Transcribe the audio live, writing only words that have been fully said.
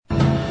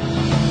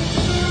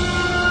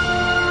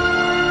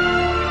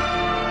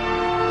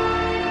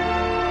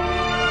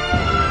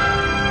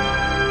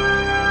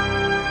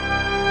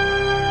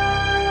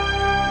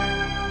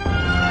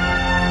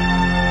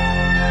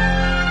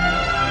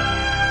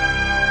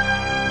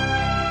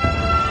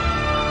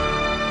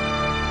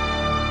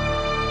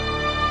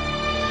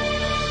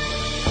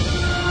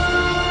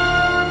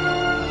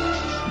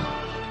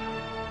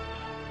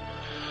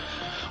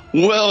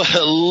Well,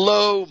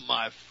 hello,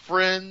 my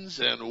friends,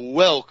 and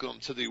welcome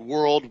to the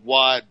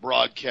worldwide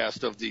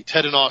broadcast of the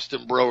Ted and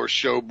Austin Broer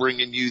Show,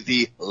 bringing you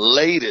the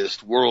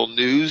latest world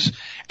news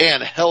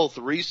and health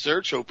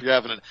research. Hope you're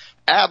having an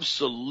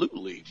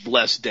absolutely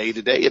blessed day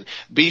today, and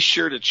be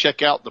sure to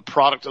check out the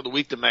product of the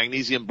week, the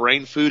Magnesium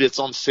Brain Food. It's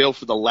on sale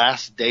for the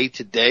last day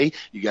today.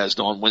 You guys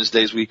know on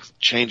Wednesdays we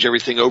change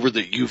everything over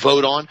that you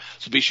vote on,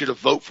 so be sure to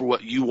vote for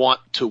what you want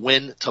to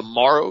win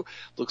tomorrow.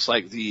 Looks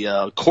like the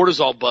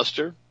cortisol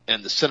buster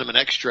and the cinnamon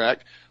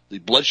extract, the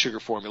blood sugar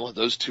formula,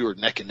 those two are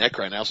neck and neck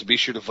right now. So be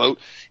sure to vote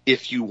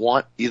if you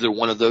want either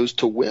one of those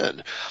to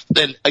win.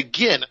 And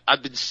again,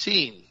 I've been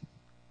seeing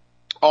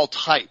all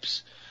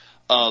types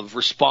of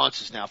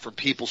responses now from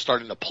people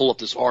starting to pull up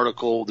this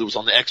article that was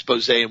on the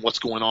expose and what's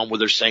going on, where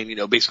they're saying,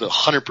 basically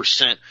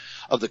 100%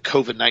 of the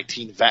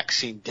COVID-19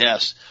 vaccine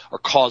deaths are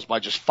caused by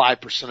just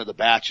 5% of the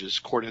batches,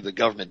 according to the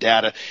government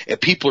data. And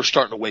people are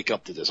starting to wake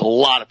up to this. A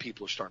lot of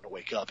people are starting to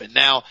wake up. And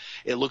now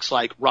it looks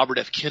like Robert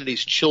F.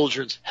 Kennedy's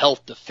Children's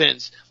Health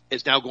Defense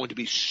is now going to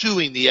be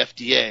suing the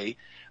FDA.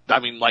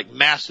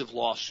 Massive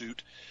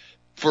lawsuit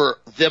for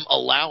them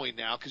allowing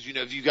now, because,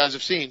 if you guys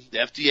have seen, the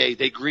FDA,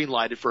 they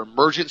green-lighted for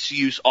emergency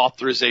use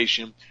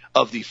authorization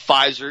of the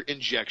Pfizer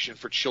injection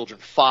for children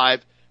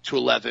 5 to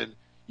 11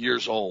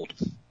 years old.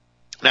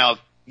 Now,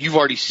 you've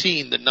already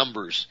seen the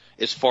numbers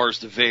as far as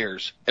the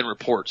VAERS and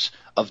reports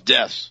of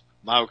deaths,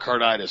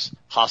 myocarditis,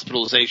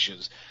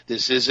 hospitalizations.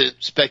 This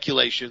isn't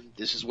speculation.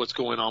 This is what's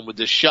going on with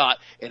this shot,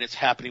 and it's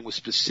happening with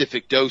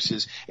specific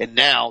doses. And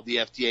now the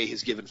FDA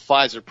has given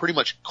Pfizer pretty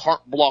much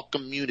carte blanche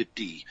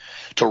immunity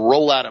to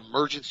roll out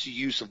emergency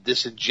use of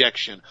this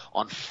injection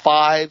on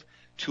 5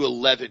 to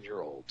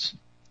 11-year-olds.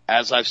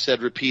 As I've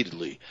said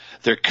repeatedly,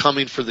 they're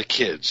coming for the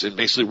kids. And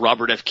basically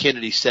Robert F.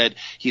 Kennedy said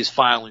he is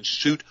filing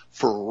suit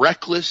for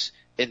reckless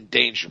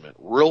endangerment,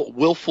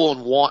 willful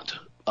and want.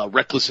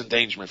 Reckless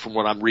endangerment, from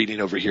what I'm reading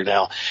over here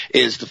now,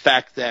 is the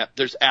fact that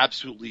there's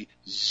absolutely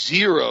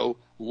zero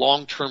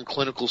long-term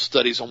clinical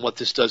studies on what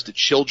this does to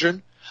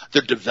children,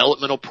 their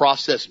developmental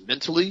process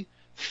mentally,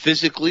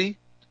 physically,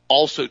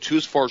 also too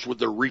as far as with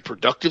their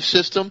reproductive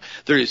system.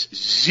 There is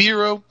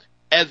zero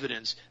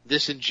evidence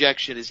this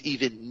injection is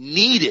even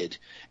needed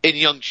in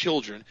young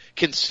children,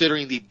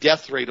 considering the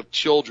death rate of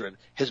children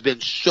has been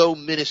so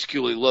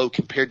minusculely low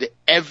compared to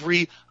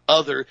every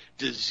other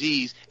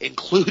disease,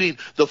 including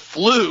the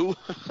flu,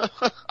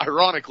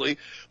 ironically,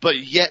 but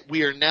yet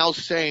we are now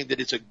saying that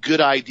it's a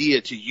good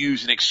idea to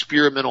use an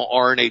experimental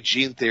RNA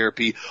gene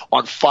therapy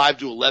on 5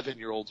 to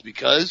 11-year-olds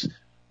because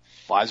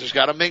Pfizer's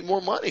got to make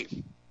more money.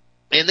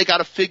 And they got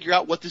to figure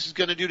out what this is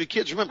going to do to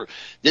kids. Remember,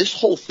 this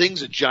whole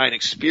thing's a giant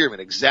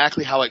experiment,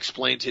 exactly how I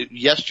explained it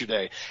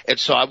yesterday. And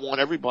so I want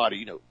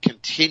everybody,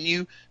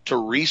 continue to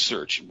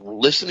research.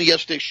 Listen to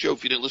yesterday's show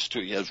if you didn't listen to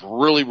it. It has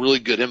really, really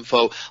good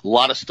info. A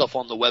lot of stuff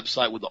on the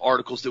website with the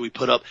articles that we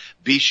put up.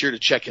 Be sure to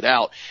check it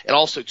out. And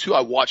also, too,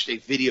 I watched a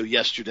video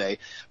yesterday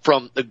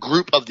from a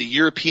group of the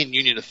European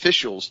Union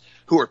officials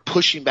who are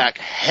pushing back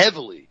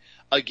heavily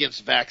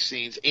against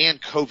vaccines and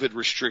COVID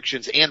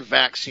restrictions and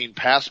vaccine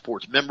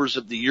passports. Members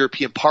of the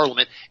European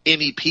Parliament,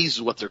 MEPs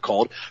is what they're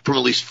called, from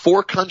at least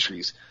 4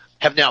 countries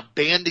have now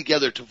banded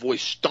together to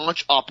voice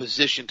staunch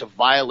opposition to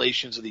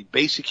violations of the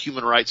basic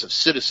human rights of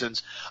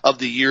citizens of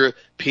the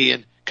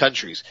European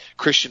countries.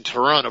 Christian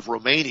Taran of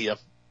Romania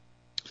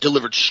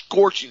delivered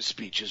scorching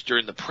speeches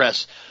during the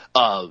press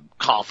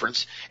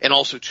conference, and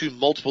also to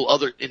multiple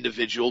other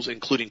individuals,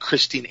 including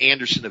Christine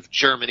Anderson of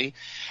Germany.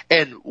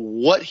 And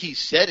what he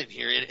said in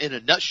here, in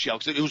a nutshell,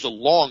 because it was a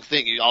long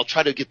thing, I'll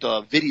try to get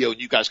the video and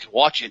you guys can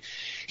watch it.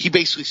 He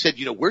basically said,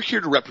 we're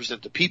here to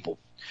represent the people.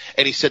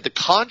 And he said the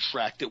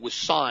contract that was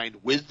signed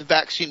with the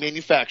vaccine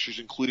manufacturers,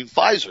 including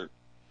Pfizer,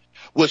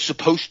 was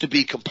supposed to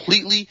be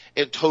completely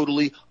and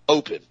totally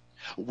open.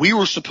 We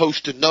were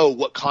supposed to know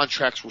what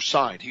contracts were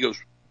signed. He goes,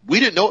 we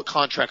didn't know what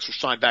contracts were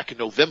signed back in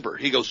November.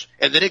 He goes,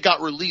 and then it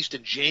got released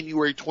in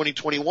January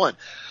 2021.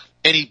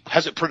 And he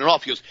has it printed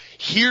off. He goes,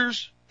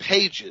 here's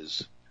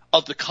pages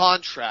of the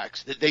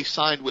contracts that they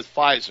signed with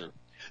Pfizer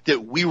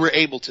that we were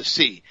able to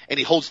see. And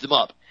he holds them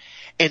up.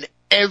 And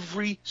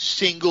every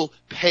single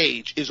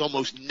page is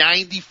almost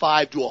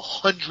 95 to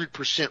 100%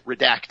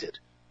 redacted.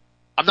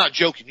 I'm not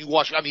joking. You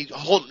watch,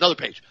 hold another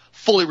page,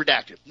 fully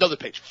redacted. Another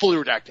page, fully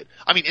redacted.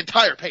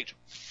 Entire page,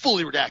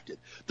 fully redacted.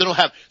 Then it'll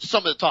have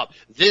some at the top.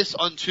 This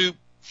unto,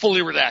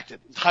 fully redacted.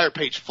 Entire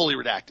page, fully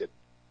redacted.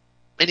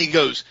 And he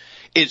goes,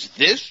 is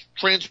this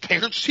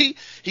transparency?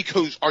 He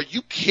goes, are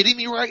you kidding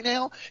me right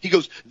now? He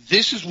goes,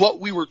 this is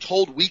what we were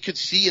told we could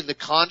see in the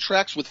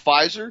contracts with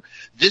Pfizer.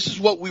 This is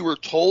what we were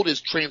told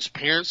is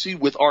transparency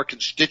with our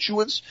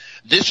constituents.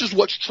 This is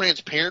what's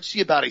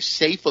transparency about a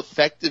safe,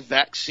 effective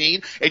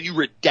vaccine, and you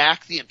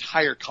redact the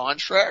entire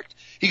contract?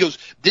 He goes,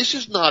 this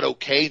is not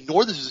okay,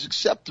 nor this is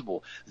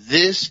acceptable.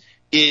 This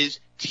is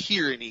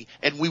tyranny,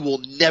 and we will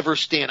never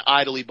stand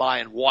idly by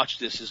and watch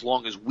this as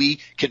long as we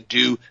can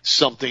do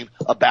something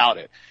about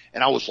it.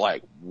 And I was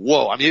like,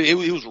 whoa.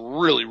 It was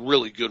really,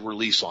 really good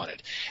release on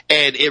it.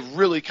 And it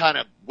really kind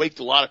of waked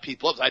a lot of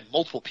people up. I had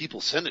multiple people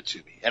send it to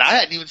me, and I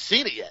hadn't even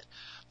seen it yet.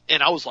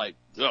 And I was like,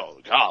 oh,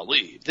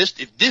 golly,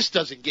 if this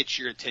doesn't get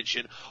your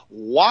attention,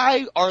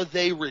 why are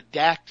they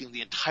redacting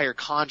the entire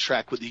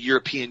contract with the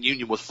European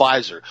Union with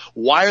Pfizer?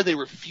 Why are they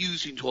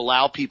refusing to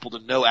allow people to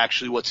know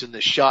actually what's in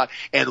this shot?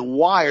 And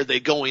why are they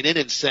going in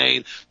and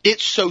saying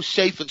it's so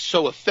safe and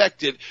so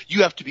effective,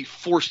 you have to be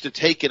forced to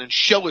take it and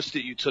show us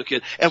that you took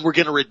it, and we're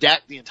going to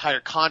redact the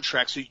entire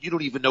contract so you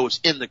don't even know what's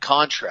in the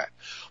contract?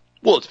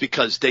 Well, it's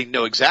because they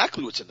know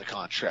exactly what's in the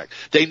contract.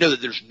 They know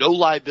that there's no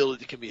liability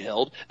that can be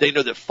held. They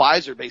know that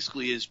Pfizer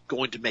basically is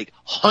going to make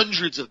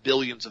hundreds of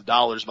billions of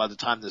dollars by the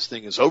time this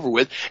thing is over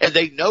with. And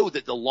they know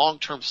that the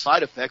long-term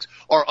side effects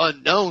are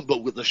unknown,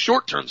 but with the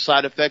short-term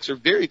side effects are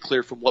very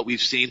clear from what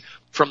we've seen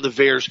from the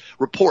VAERS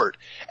report,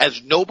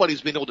 as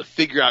nobody's been able to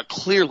figure out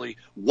clearly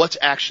what's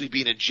actually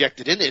being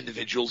injected into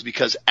individuals,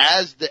 because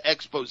as the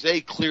expose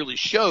clearly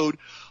showed,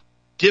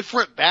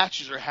 different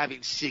batches are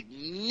having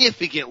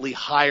significantly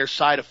higher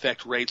side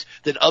effect rates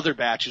than other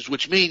batches,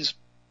 which means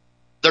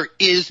there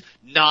is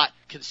not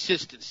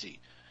consistency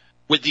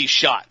with these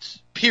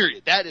shots,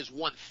 period. That is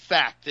one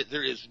fact, that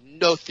there is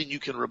nothing you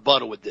can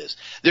rebuttal with this.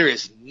 There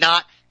is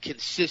not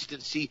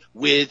consistency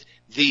with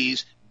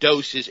these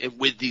doses and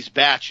with these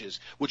batches,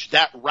 which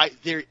that right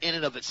there in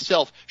and of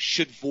itself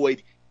should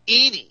void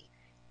any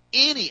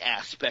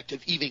aspect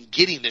of even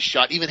getting this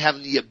shot, even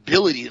having the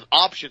ability and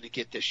option to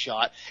get this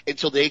shot,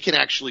 until they can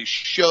actually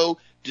show,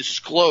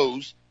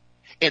 disclose,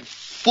 and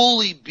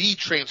fully be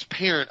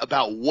transparent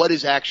about what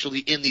is actually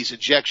in these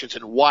injections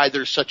and why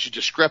there's such a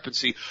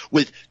discrepancy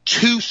with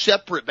two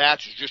separate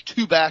batches. Just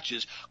two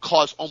batches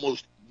cause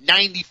almost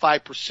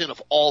 95%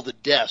 of all the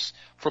deaths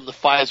from the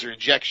Pfizer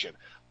injection.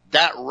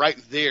 That right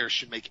there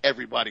should make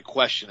everybody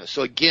question it.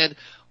 So again,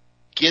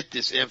 get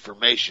this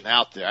information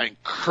out there. I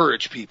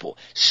encourage people,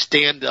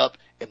 stand up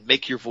and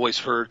make your voice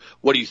heard.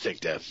 What do you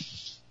think, Dad?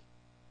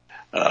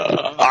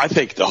 I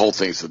think the whole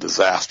thing's a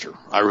disaster.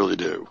 I really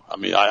do. I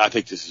mean, I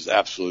think this is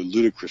absolutely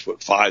ludicrous what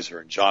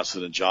Pfizer and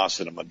Johnson &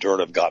 Johnson and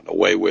Moderna have gotten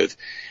away with,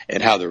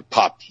 and how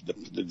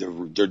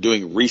they're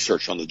doing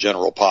research on the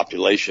general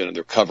population, and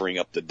they're covering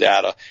up the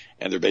data,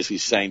 and they're basically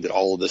saying that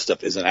all of this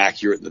stuff isn't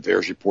accurate and the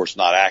VAERS report's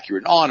not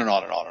accurate, and on and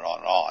on and on and on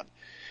and on.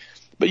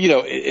 But,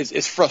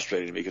 it's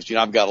frustrating to me because,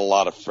 I've got a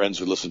lot of friends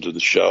who listen to the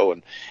show,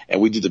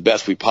 and we do the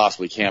best we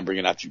possibly can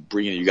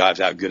bringing you guys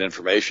out good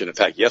information. In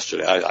fact,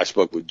 yesterday I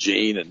spoke with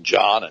Gene and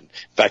John, and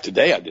in fact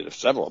today I did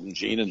several of them,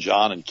 Gene and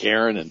John and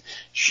Karen and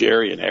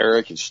Sherry and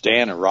Eric and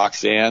Stan and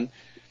Roxanne.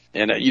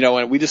 And,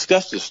 and we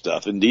discussed this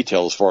stuff in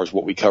detail as far as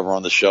what we cover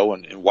on the show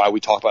and why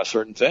we talk about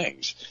certain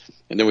things.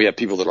 And then we have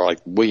people that are like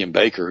William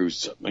Baker,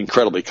 who's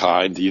incredibly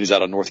kind. He's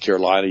out of North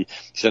Carolina. He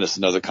sent us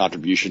another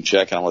contribution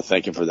check, and I want to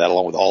thank him for that,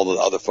 along with all the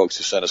other folks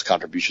who sent us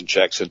contribution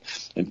checks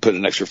and put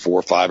an extra $4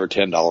 or $5 or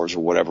 $10 or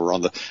whatever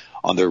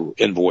on their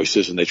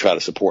invoices, and they try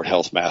to support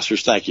Health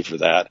Masters. Thank you for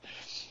that.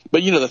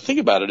 But, the thing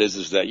about it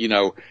is that,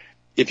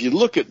 if you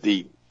look at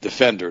the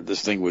Defender,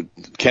 this thing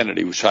with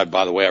Kennedy, which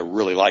by the way, I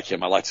really like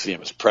him. I like to see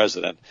him as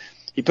president.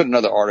 He put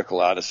another article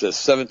out. It says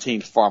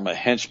 17 pharma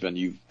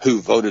henchmen who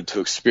voted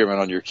to experiment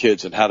on your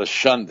kids and how to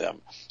shun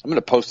them. I'm going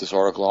to post this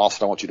article, and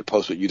also I want you to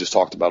post what you just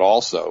talked about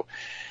also.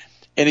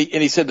 And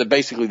he said that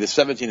basically the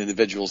 17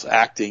 individuals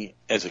acting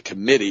as a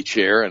committee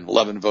chair and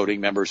 11 voting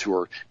members who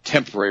are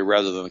temporary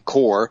rather than the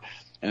core.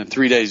 And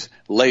 3 days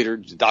later,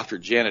 Dr.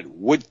 Janet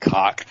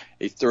Woodcock,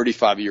 a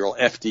 35-year-old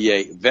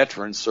FDA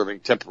veteran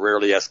serving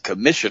temporarily as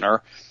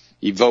commissioner,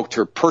 evoked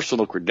her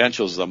personal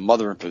credentials as a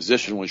mother and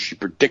physician when she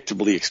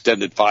predictably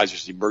extended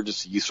Pfizer's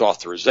emergency use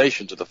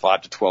authorization to the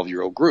 5 to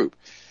 12-year-old group.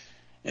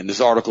 And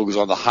this article goes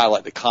on to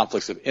highlight the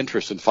conflicts of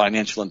interest and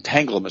financial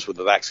entanglements with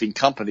the vaccine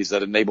companies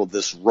that enabled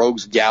this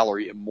rogues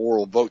gallery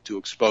immoral vote to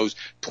expose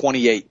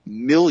 28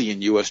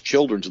 million U.S.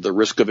 children to the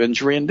risk of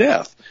injury and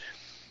death.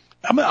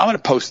 I'm going to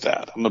post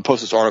that. I'm going to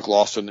post this article,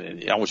 Austin,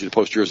 and I want you to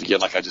post yours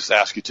again like I just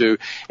asked you to.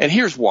 And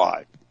here's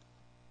why.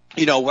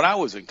 When I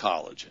was in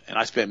college, and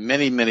I spent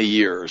many, many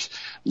years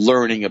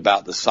learning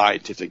about the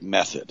scientific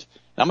method.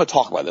 And I'm going to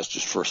talk about this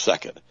just for a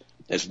second.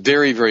 It's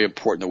very, very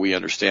important that we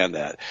understand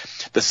that.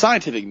 The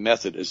scientific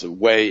method is a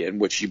way in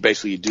which you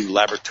basically do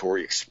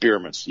laboratory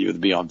experiments, either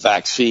be on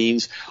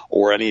vaccines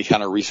or any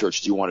kind of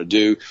research you want to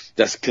do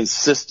that's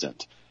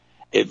consistent.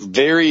 It's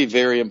very,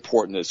 very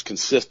important that it's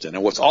consistent.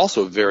 And what's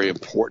also very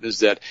important is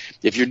that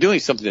if you're doing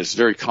something that's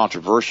very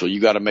controversial, you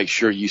got to make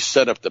sure you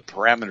set up the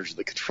parameters of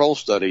the control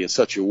study in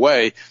such a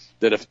way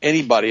that if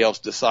anybody else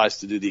decides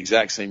to do the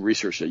exact same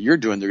research that you're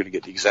doing, they're going to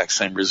get the exact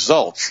same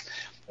results.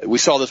 We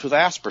saw this with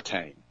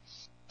aspartame.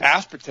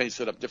 Aspartame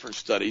set up different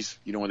studies,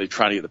 when they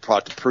tried to get the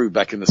product approved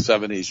back in the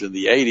 70s and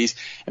the 80s.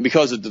 And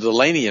because of the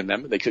Delaney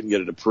Amendment, they couldn't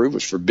get it approved,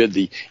 which forbid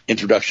the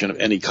introduction of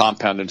any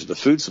compound into the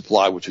food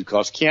supply, which would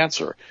cause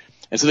cancer.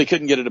 And so they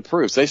couldn't get it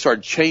approved. So they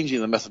started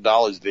changing the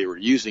methodology they were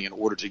using in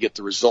order to get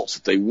the results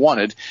that they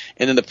wanted.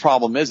 And then the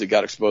problem is it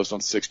got exposed on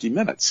 60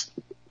 Minutes.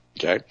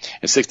 Okay.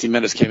 And 60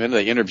 Minutes came in,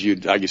 they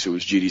interviewed, I guess it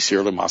was G.D.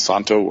 Searle,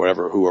 Monsanto,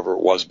 whoever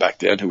it was back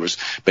then, who was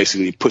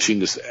basically pushing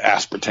this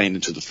aspartame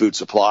into the food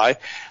supply.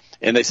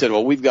 And they said,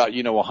 well, we've got,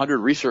 100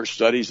 research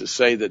studies that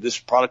say that this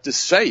product is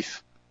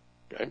safe.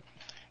 Okay.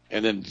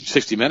 And then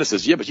 60 Minutes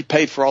says, yeah, but you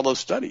paid for all those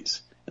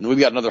studies. And then we've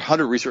got another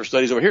 100 research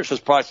studies over here. It says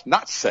probably it's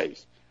not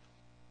safe.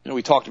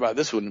 We talked about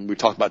this when we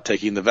talked about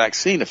taking the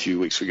vaccine a few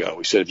weeks ago.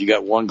 We said if you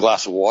got one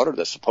glass of water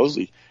that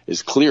supposedly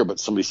is clear, but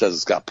somebody says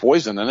it's got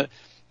poison in it,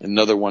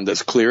 another one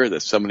that's clear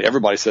that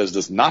everybody says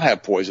does not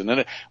have poison in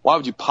it, why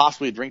would you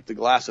possibly drink the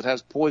glass that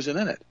has poison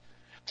in it?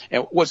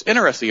 And what's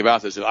interesting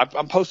about this is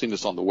I'm posting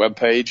this on the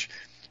webpage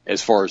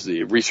as far as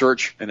the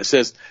research, and it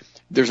says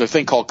there's a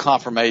thing called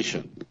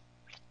confirmation.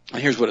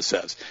 And here's what it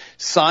says.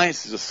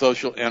 Science is a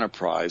social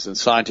enterprise, and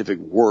scientific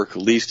work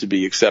tends to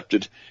be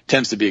accepted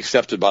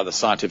by the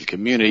scientific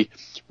community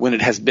when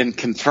it has been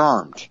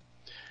confirmed.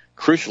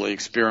 Crucially,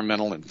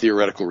 experimental and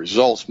theoretical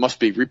results must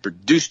be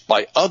reproduced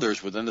by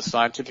others within the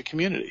scientific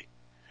community.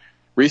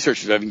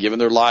 Researchers have been given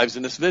their lives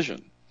in this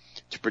vision.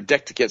 To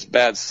protect against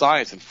bad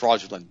science and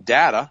fraudulent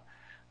data,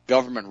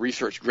 government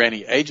research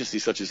granting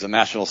agencies such as the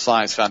National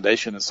Science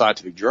Foundation and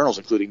scientific journals,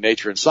 including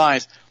Nature and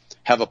Science,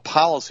 have a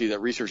policy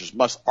that researchers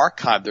must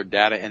archive their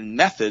data and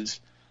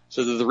methods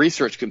so that the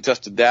research can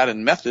test the data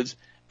and methods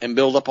and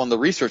build up on the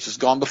research that's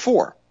gone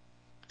before.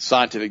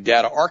 Scientific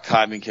data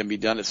archiving can be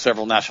done at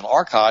several national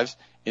archives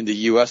in the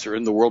U.S. or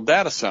in the World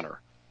Data Center.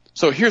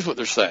 So here's what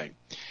they're saying.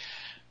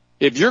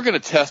 If you're going to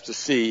test to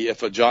see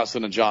if a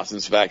Johnson &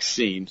 Johnson's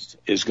vaccine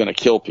is going to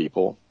kill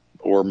people,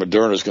 or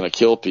Moderna is going to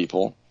kill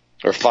people,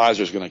 or Pfizer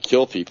is going to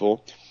kill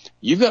people,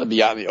 you've got to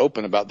be out in the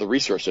open about the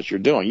research that you're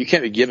doing. You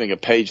can't be giving a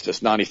page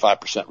that's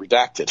 95%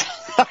 redacted.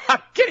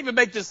 I can't even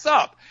make this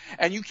up.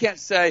 And you can't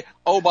say,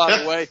 oh, by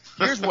the way,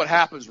 here's what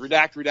happens,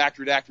 redact.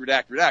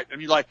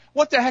 And you're like,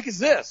 what the heck is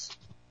this?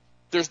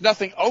 There's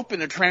nothing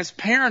open and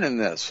transparent in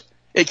this.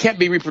 It can't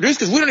be reproduced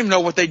because we don't even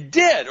know what they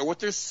did or what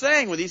they're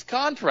saying with these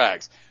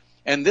contracts.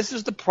 And this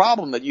is the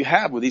problem that you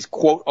have with these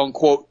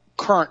quote-unquote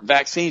current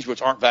vaccines,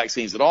 which aren't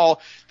vaccines at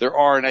all. They're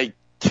RNA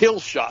kill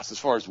shots as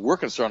far as we're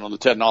concerned on the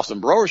Ted and Austin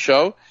Broer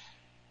Show.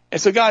 And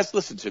so, guys,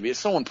 listen to me. It's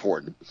so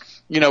important.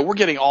 We're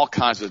getting all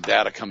kinds of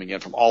data coming in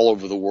from all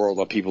over the world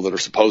on people that are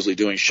supposedly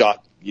doing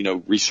shot,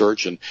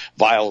 research and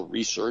vial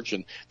research.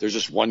 And there's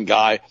just one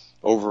guy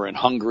over in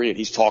Hungary, and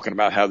he's talking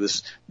about how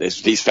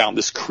he's found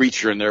this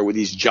creature in there with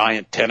these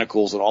giant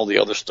tentacles and all the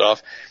other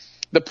stuff.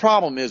 The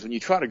problem is when you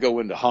try to go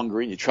into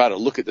Hungary and you try to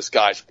look at this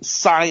guy's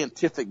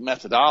scientific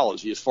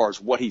methodology as far as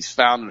what he's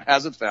found and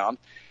hasn't found,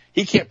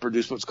 he can't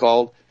produce what's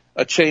called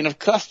a chain of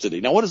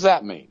custody. Now, what does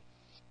that mean?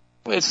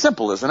 Well, it's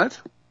simple, isn't it?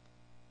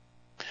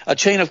 A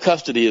chain of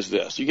custody is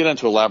this. You get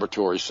into a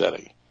laboratory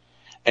setting,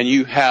 and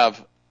you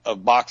have a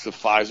box of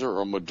Pfizer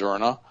or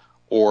Moderna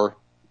or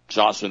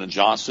Johnson &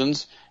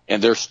 Johnson's,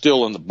 and they're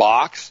still in the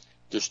box.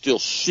 They're still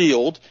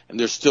sealed, and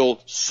there's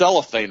still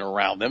cellophane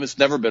around them. It's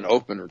never been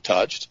opened or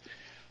touched.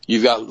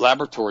 You've got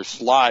laboratory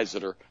slides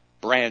that are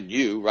brand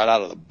new right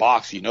out of the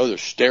box. They're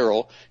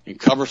sterile, and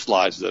cover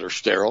slides that are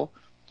sterile.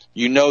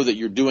 You know that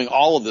you're doing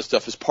all of this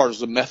stuff as part of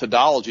the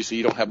methodology so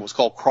you don't have what's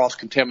called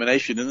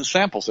cross-contamination in the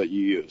samples that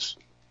you use.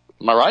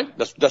 Am I right?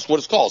 That's what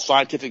it's called,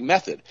 scientific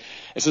method.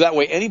 And so that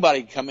way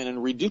anybody can come in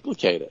and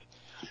reduplicate it.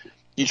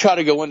 You try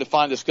to go in to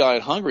find this guy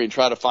in Hungary and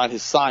try to find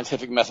his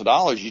scientific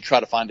methodology. You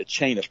try to find a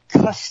chain of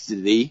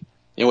custody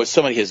in which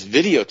somebody has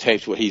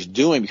videotaped what he's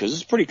doing, because this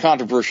is pretty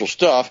controversial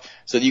stuff,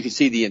 so that you can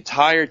see the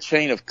entire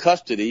chain of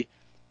custody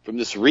from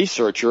this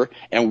researcher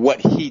and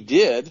what he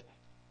did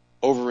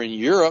over in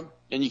Europe,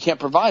 and you can't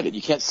provide it.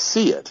 You can't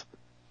see it.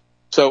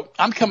 So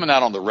I'm coming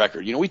out on the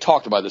record. We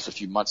talked about this a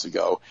few months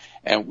ago,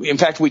 and in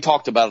fact, we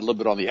talked about it a little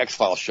bit on the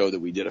X-Files show that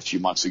we did a few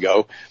months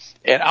ago.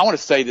 And I want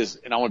to say this,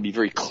 and I want to be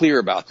very clear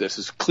about this,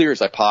 as clear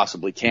as I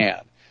possibly can.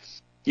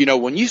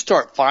 When you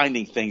start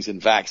finding things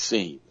in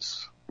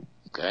vaccines,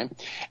 okay,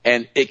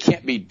 and it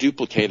can't be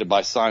duplicated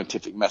by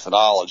scientific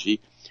methodology,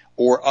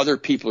 or other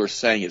people are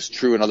saying it's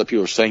true and other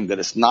people are saying that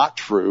it's not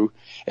true,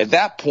 at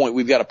that point,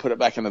 we've got to put it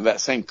back into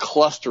that same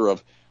cluster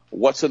of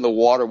what's in the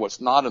water,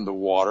 what's not in the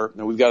water,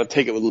 and we've got to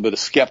take it with a little bit of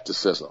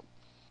skepticism.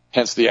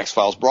 Hence the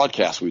X-Files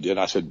broadcast we did.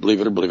 I said, believe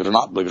it or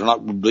not, believe it or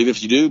not, believe it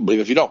if you do, believe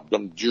it if you don't.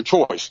 It's your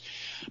choice.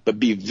 But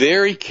be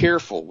very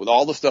careful with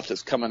all the stuff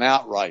that's coming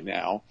out right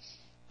now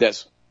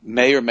that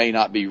may or may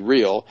not be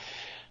real.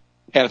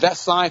 And if that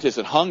scientist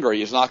in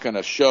Hungary is not going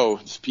to show,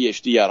 this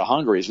PhD out of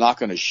Hungary is not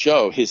going to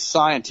show his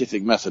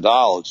scientific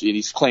methodology, and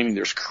he's claiming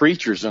there's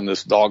creatures in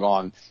this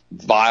doggone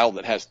vial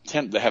that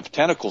have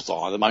tentacles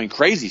on them,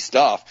 crazy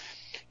stuff,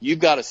 you've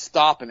got to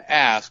stop and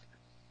ask,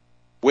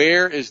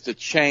 where is the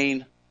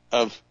chain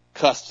of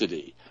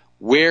custody?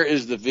 Where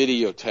is the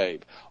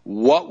videotape?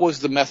 What was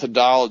the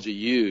methodology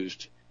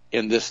used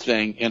in this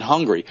thing in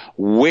Hungary?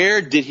 Where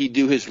did he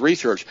do his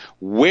research?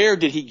 Where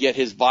did he get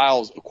his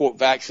vials, quote,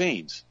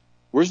 vaccines?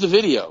 Where's the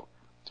video?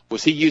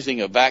 Was he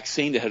using a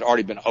vaccine that had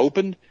already been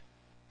opened,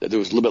 that there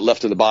was a little bit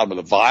left at the bottom of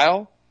the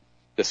vial,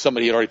 that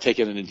somebody had already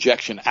taken an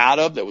injection out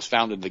of, that was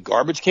found in the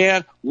garbage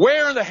can?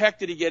 Where in the heck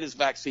did he get his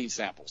vaccine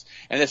samples?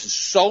 And this is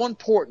so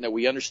important that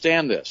we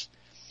understand this,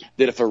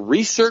 that if a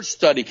research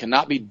study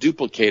cannot be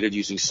duplicated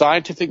using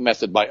scientific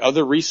method by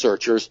other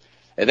researchers,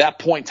 at that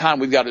point in time,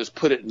 we've got to just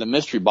put it in the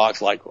mystery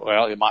box like,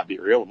 well, it might be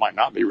real, it might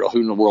not be real, who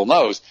in the world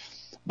knows?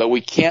 but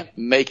we can't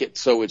make it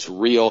so it's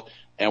real,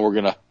 and we're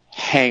going to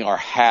hang our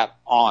hat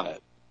on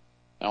it.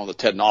 Now, on the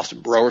Ted and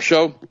Austin Brower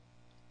Show,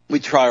 we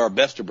try our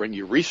best to bring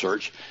you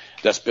research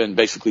that's been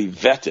basically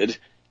vetted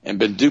and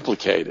been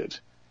duplicated.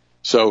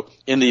 So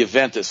in the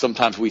event that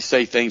sometimes we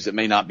say things that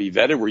may not be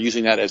vetted, we're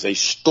using that as a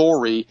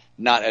story,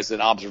 not as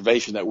an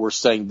observation that we're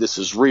saying this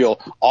is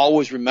real.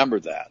 Always remember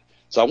that.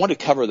 So I want to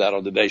cover that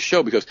on today's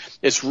show because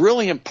it's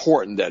really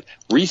important that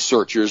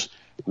researchers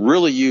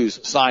really use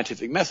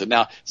scientific method.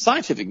 Now,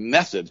 scientific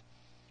method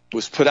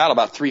was put out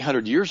about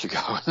 300 years ago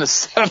in the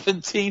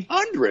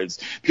 1700s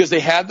because they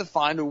had to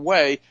find a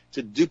way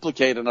to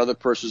duplicate another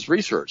person's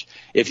research.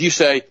 If you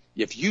say,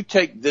 if you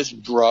take this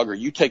drug or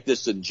you take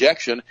this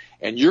injection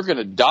and you're going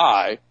to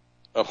die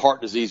of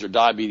heart disease or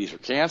diabetes or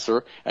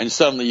cancer, and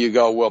suddenly you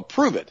go, well,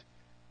 prove it.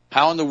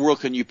 How in the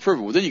world can you prove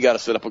it? Well, then you got to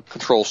set up a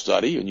control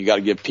study, and you got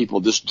to give people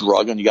this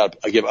drug, and you got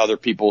to give other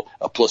people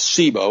a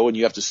placebo, and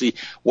you have to see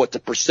what the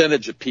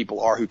percentage of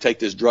people are who take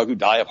this drug who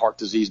die of heart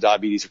disease,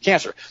 diabetes, or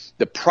cancer.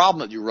 The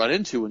problem that you run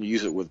into when you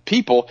use it with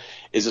people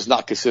is it's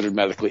not considered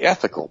medically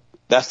ethical.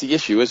 That's the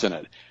issue, isn't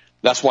it?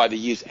 That's why they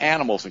use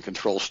animals in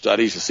control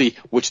studies to see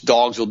which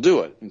dogs will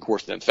do it. And of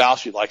course, then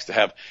Fauci likes to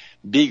have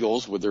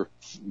beagles with their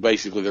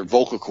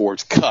vocal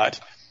cords cut,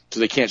 so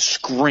they can't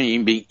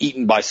scream, being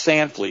eaten by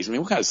sand fleas. I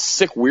mean, what kind of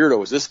sick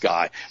weirdo is this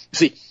guy?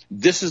 See,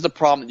 this is the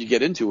problem that you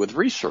get into with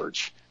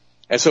research.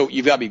 And so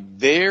you've got to be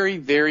very,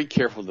 very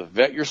careful to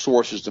vet your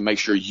sources to make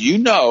sure you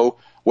know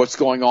what's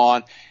going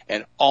on,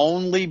 and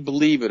only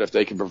believe it if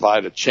they can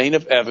provide a chain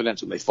of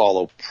evidence and they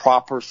follow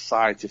proper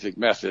scientific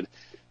method.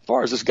 As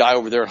far as this guy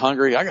over there in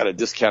Hungary, I got to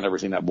discount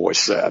everything that boy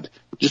said.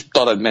 Just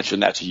thought I'd mention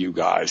that to you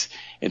guys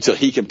until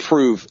he can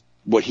prove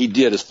what he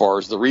did as far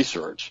as the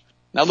research.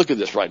 Now look at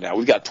this right now.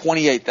 We've got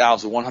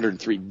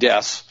 28,103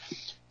 deaths,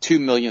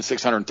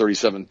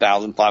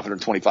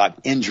 2,637,525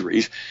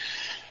 injuries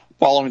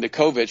following the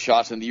COVID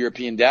shots in the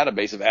European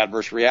database of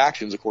adverse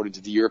reactions, according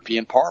to the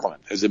European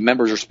Parliament, as the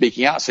members are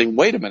speaking out saying,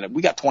 wait a minute,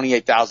 we got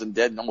 28,000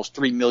 dead and almost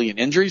 3 million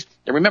injuries.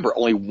 And remember,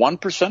 only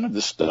 1% of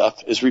this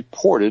stuff is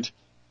reported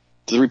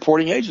to the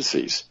reporting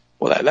agencies.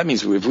 Well, that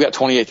means if we got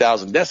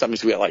 28,000 deaths, that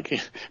means we got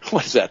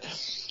what is that?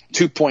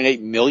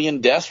 2.8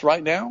 million deaths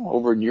right now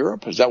over in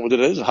Europe. Is that what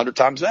it is? 100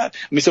 times that?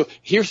 I mean, so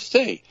here's the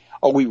thing.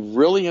 Are we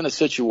really in a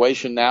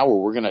situation now where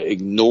we're going to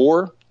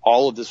ignore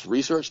all of this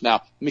research? Now,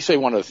 let me say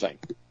one other thing.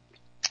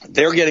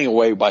 They're getting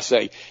away by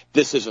saying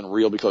this isn't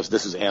real because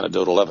this is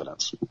anecdotal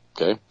evidence.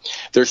 Okay.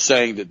 They're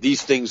saying that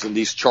these things in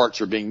these charts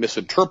are being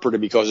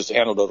misinterpreted because it's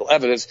anecdotal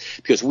evidence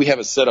because we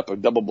haven't set up a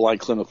double-blind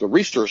clinical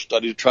research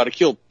study to try to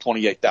kill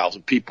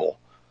 28,000 people.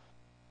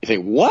 You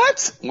think,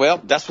 what?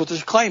 Well, that's what they're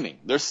claiming.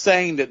 They're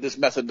saying that this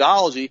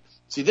methodology,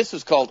 see, this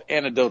is called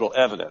anecdotal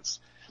evidence.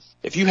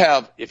 If you're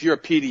a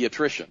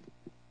pediatrician,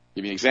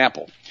 give me an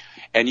example,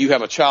 and you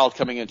have a child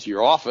coming into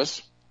your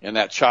office and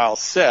that child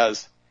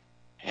says,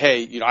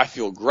 hey, I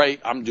feel great.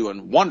 I'm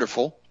doing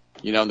wonderful.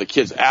 And the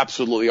kid's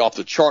absolutely off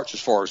the charts as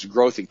far as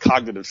growth and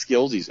cognitive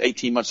skills. He's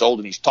 18 months old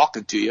and he's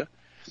talking to you,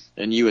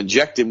 and you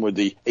inject him with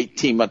the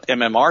 18-month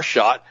MMR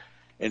shot.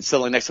 And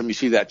suddenly next time you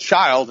see that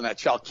child and that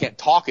child can't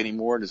talk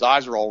anymore and his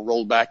eyes are all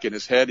rolled back in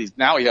his head,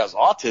 now he has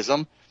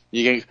autism.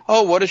 You think,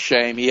 oh, what a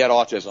shame, he had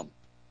autism.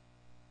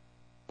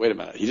 Wait a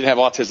minute, he didn't have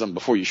autism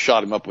before you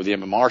shot him up with the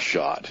MMR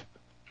shot.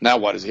 Now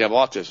why does he have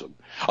autism?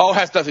 Oh, it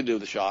has nothing to do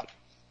with the shot.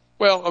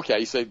 Well, okay,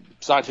 you say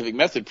scientific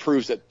method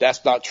proves that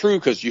that's not true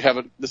because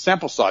the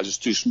sample size is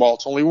too small,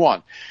 it's only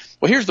one.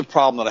 Well, here's the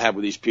problem that I have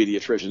with these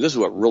pediatricians. This is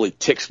what really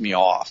ticks me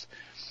off.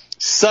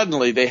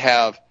 Suddenly they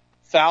have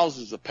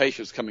thousands of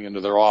patients coming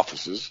into their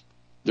offices.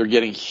 They're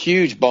getting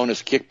huge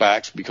bonus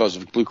kickbacks because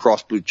of Blue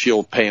Cross Blue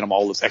Shield paying them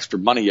all this extra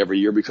money every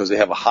year because they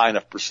have a high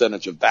enough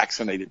percentage of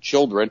vaccinated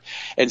children.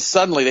 And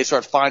suddenly they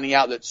start finding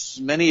out that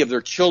many of their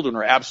children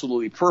are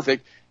absolutely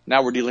perfect.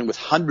 Now we're dealing with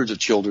hundreds of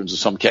children in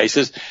some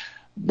cases.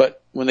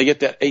 But when they get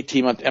that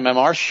 18-month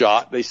MMR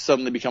shot, they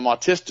suddenly become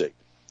autistic.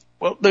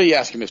 Well, let me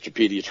ask you, Mr.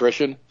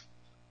 Pediatrician,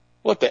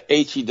 what the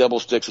HE double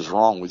sticks is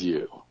wrong with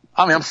you?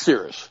 I mean, I'm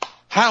serious.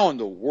 How in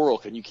the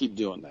world can you keep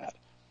doing that?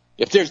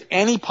 If there's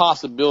any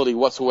possibility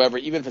whatsoever,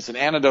 even if it's an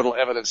anecdotal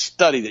evidence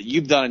study that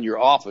you've done in your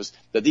office,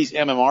 that these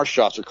MMR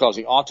shots are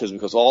causing autism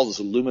because all this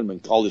aluminum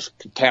and all this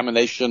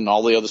contamination and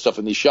all the other stuff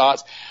in these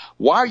shots,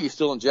 why are you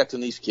still injecting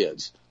these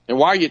kids? And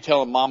why are you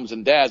telling moms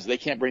and dads they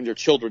can't bring their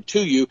children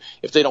to you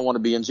if they don't want to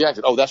be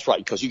injected? Oh, that's right,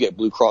 because you get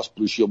Blue Cross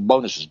Blue Shield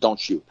bonuses,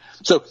 don't you?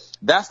 So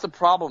that's the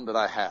problem that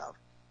I have.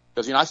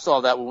 Because, I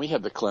saw that when we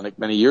had the clinic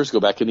many years ago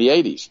back in the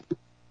 80s.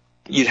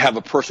 You'd have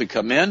a person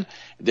come in,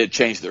 they'd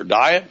change their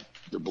diet,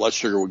 their blood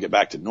sugar would get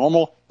back to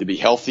normal, they'd be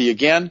healthy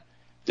again,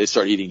 they'd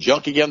start eating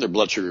junk again, their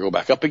blood sugar go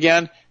back up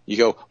again. You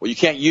go, well, you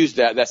can't use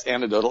that, that's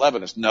anecdotal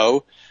evidence.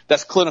 No,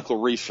 that's clinical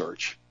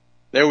research.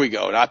 There we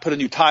go. And I put a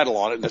new title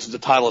on it, and this is the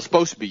title it's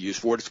supposed to be used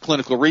for. It's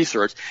clinical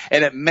research.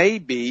 And it may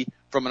be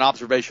from an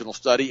observational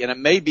study, and it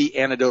may be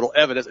anecdotal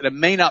evidence, and it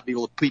may not be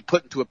able to be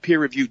put into a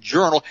peer-reviewed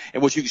journal in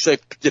which you can say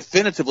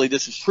definitively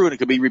this is true and it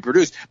can be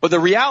reproduced. But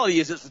the reality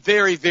is it's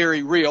very,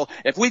 very real.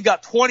 If we've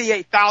got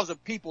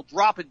 28,000 people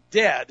dropping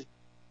dead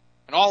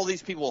And all of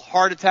these people with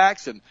heart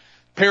attacks and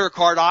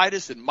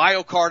pericarditis and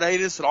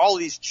myocarditis and all of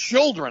these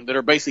children that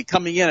are basically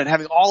coming in and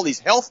having all these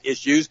health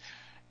issues,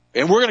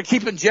 and we're going to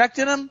keep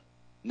injecting them?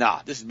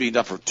 Nah, this is being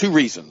done for two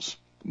reasons: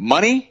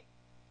 money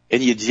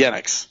and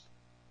eugenics.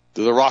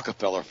 Through the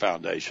Rockefeller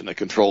Foundation that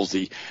controls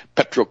the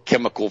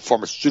petrochemical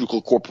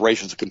pharmaceutical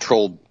corporations that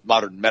control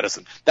modern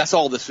medicine. That's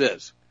all this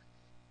is.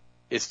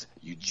 It's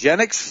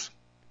eugenics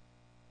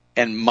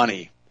and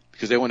money,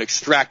 because they want to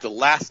extract the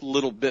last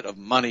little bit of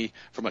money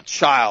from a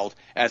child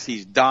as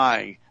he's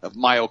dying of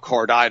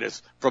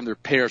myocarditis from their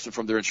parents and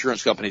from their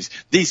insurance companies.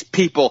 These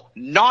people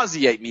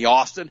nauseate me,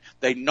 Austin.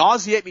 They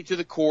nauseate me to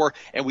the core,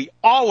 and we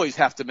always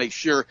have to make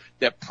sure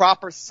that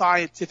proper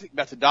scientific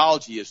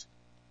methodology is,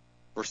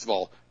 first of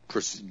all,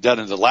 done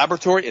in the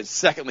laboratory, and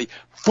secondly,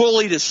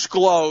 fully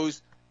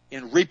disclosed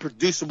in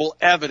reproducible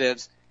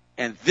evidence.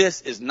 And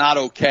this is not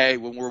okay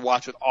when we're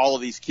watching all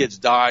of these kids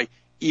die,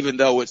 even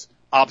though it's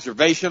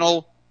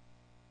observational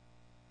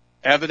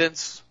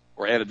evidence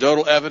or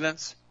anecdotal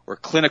evidence or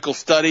clinical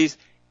studies.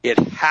 It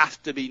has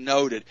to be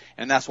noted,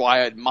 and that's why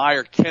I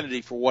admire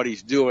Kennedy for what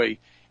he's doing,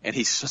 and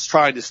he's just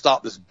trying to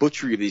stop this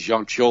butchery of these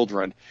young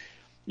children.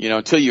 You know,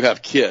 until you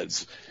have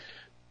kids,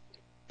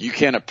 you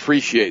can't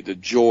appreciate the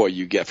joy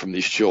you get from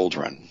these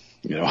children.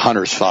 You know,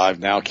 Hunter's 5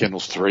 now,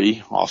 Kendall's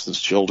 3, Austin's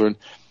children.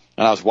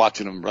 And I was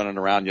watching them running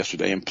around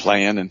yesterday and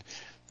playing and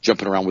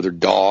jumping around with their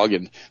dog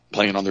and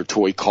playing on their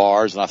toy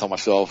cars. And I thought to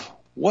myself,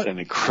 what an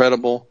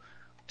incredible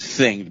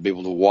thing to be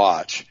able to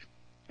watch.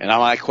 And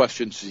my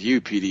question to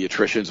you,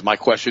 pediatricians, my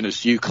question is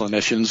to you,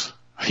 clinicians,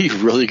 are you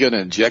really going to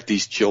inject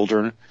these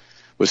children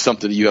with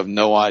something you have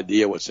no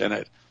idea what's in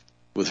it,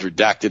 with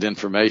redacted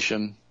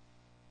information?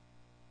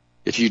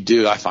 If you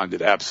do, I find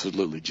it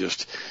absolutely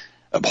just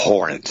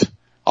abhorrent.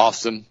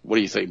 Austin, what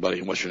do you think, buddy,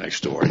 and what's your next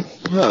story?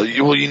 Well,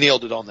 you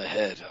nailed it on the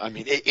head. I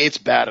mean, it's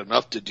bad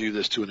enough to do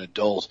this to an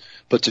adult,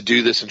 but to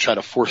do this and try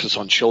to force this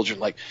on children,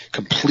 like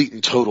complete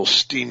and total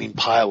steaming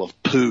pile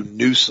of poo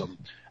Newsom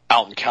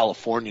out in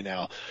California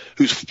now,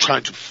 who's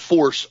trying to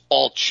force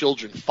all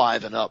children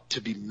 5 and up to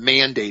be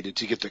mandated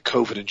to get the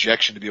COVID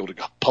injection to be able to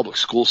go public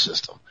school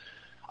system.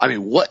 I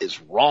mean, what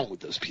is wrong with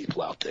those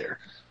people out there?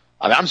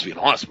 I mean, I'm just being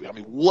honest with you. I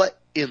mean, what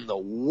in the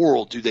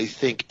world do they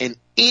think in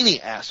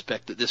any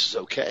aspect that this is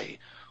okay?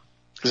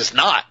 Because it's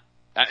not.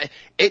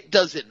 It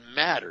doesn't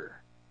matter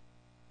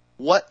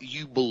what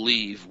you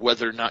believe,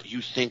 whether or not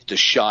you think the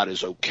shot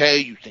is okay,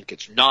 you think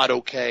it's not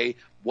okay,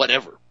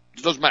 whatever.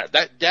 It doesn't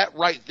matter. That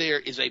right there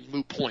is a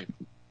moot point.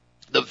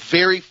 The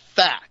very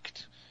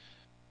fact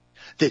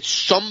that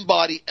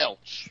somebody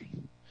else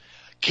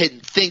can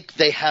think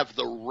they have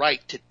the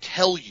right to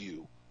tell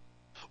you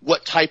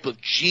what type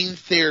of gene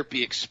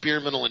therapy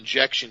experimental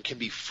injection can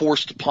be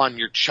forced upon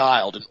your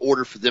child in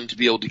order for them to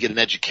be able to get an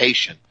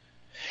education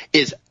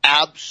is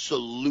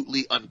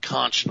absolutely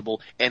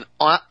unconscionable. And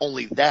not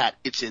only that,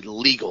 it's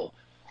illegal.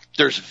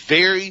 There's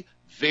very,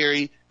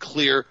 very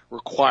clear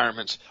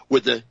requirements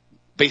with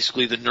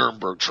basically the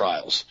Nuremberg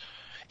trials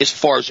as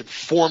far as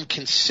informed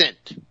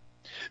consent,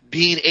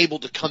 being able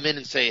to come in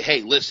and say,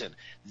 hey, listen,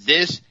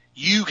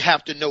 you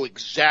have to know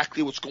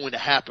exactly what's going to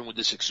happen with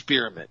this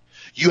experiment.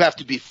 You have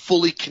to be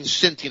fully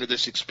consenting to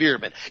this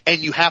experiment,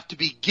 and you have to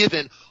be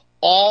given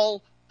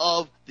all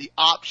of the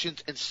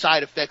options and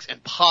side effects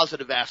and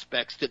positive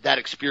aspects that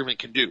experiment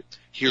can do.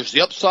 Here's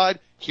the upside,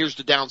 here's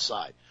the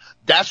downside.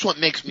 That's what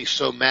makes me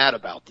so mad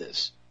about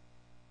this.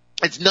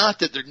 It's not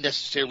that they're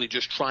necessarily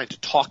just trying to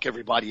talk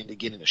everybody into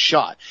getting a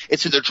shot.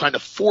 It's that they're trying to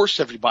force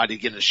everybody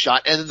to get a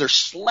shot, and then they're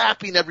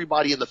slapping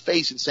everybody in the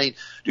face and saying,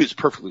 dude, it's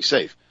perfectly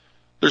safe.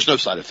 There's no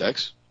side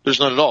effects. There's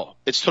none at all.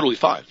 It's totally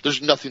fine.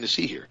 There's nothing to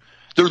see here.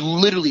 They're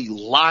literally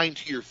lying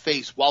to your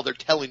face while they're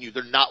telling you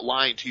they're not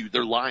lying to you.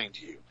 They're lying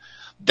to you.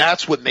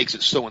 That's what makes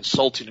it so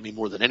insulting to me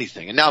more than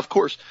anything. And now, of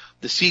course,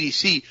 the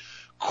CDC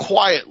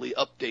quietly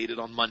updated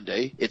on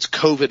Monday its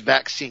COVID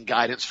vaccine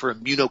guidance for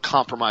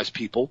immunocompromised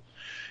people.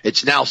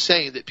 It's now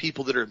saying that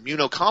people that are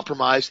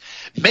immunocompromised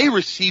may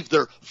receive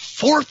their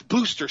 4th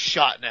booster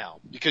shot now,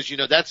 because, you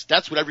know, that's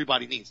what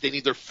everybody needs. They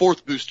need their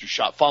 4th booster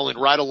shot, following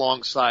right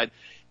alongside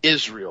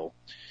Israel.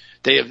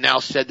 They have now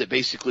said that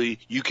basically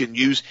you can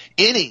use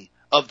any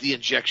of the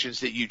injections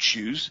that you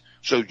choose.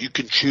 So you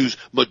can choose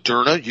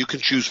Moderna, you can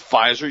choose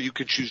Pfizer, you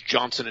can choose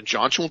Johnson &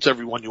 Johnson,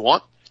 whichever one you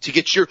want, to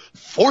get your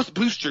 4th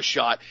booster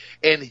shot.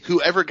 And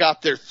whoever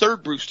got their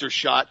 3rd booster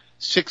shot,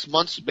 6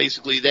 months,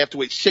 basically, they have to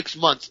wait 6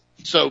 months.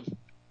 So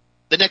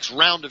the next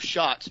round of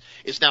shots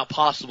is now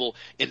possible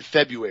in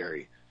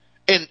February.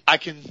 And I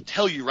can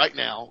tell you right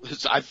now,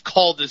 because I've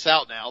called this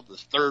out now, the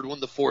 3rd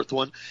one, the 4th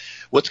one,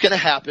 what's going to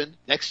happen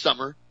next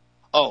summer?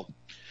 Oh,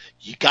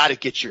 you got to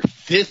get your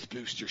 5th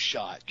booster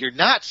shot. You're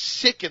not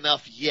sick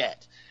enough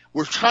yet.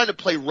 we're trying to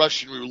play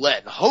Russian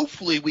roulette. And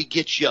hopefully we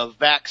get you a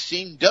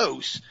vaccine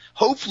dose.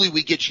 Hopefully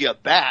we get you a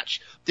batch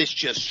that's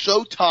just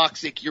so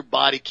toxic your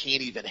body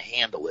can't even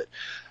handle it.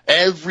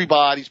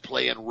 Everybody's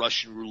playing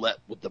Russian roulette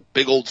with the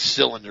big old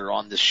cylinder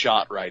on this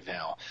shot right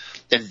now.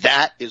 And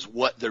that is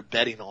what they're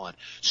betting on.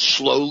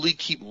 Slowly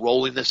keep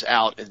rolling this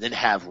out and then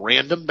have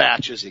random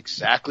batches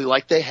exactly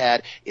like they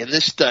had in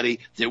this study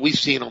that we've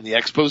seen on the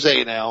expose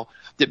now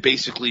that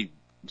basically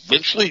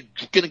eventually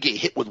you're going to get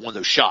hit with one of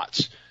those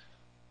shots.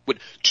 But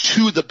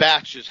 2 of the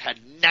batches had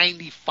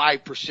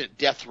 95%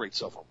 death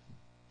rates of them.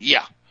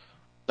 Yeah.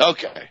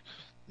 Okay.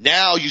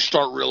 Now you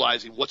start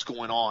realizing what's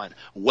going on,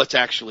 what's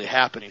actually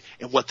happening,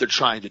 and what they're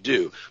trying to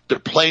do. They're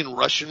playing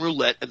Russian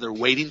roulette, and they're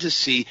waiting to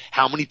see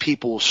how many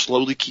people will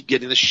slowly keep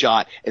getting the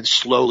shot and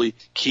slowly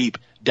keep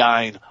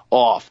dying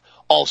off.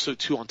 Also,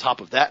 too, on top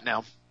of that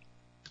now,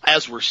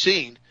 as we're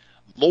seeing,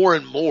 more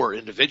and more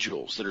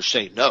individuals that are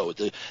saying no.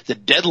 The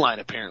deadline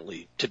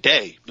apparently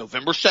today,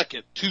 November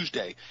 2nd,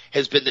 Tuesday,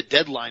 has been the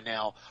deadline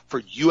now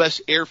for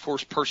U.S. Air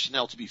Force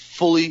personnel to be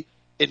fully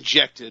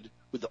injected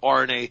with the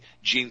RNA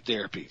gene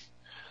therapy.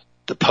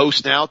 The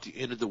Post now at the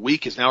end of the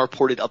week has now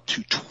reported up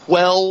to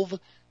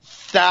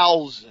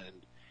 12,000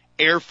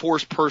 Air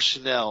Force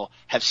personnel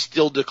have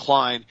still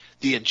declined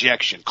the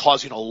injection,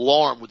 causing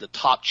alarm with the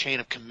top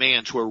chain of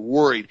commands who are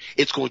worried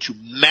it's going to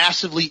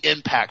massively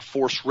impact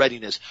force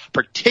readiness,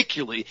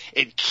 particularly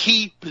in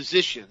key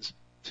positions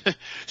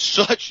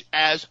such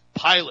as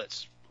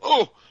pilots.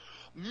 Oh,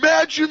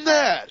 imagine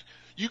that.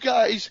 You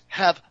guys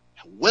have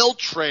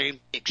well-trained,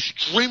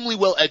 extremely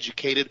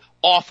well-educated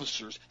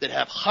officers that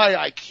have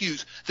high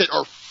IQs that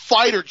are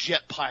fighter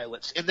jet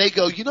pilots, and they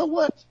go, you know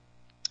what?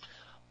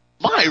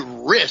 My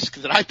risk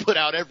that I put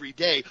out every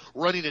day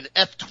running an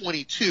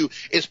F-22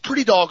 is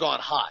pretty doggone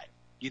high.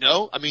 You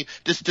know, I mean,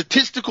 the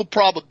statistical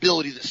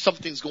probability that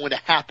something's going to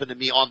happen to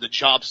me on the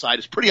job site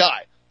is pretty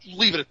high. Just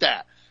leave it at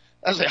that.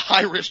 That's a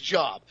high-risk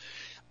job.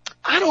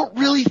 I don't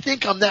really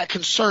think I'm that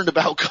concerned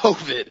about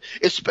COVID,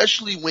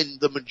 especially when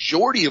the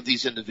majority of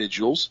these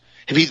individuals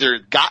have either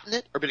gotten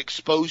it or been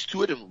exposed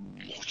to it,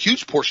 and a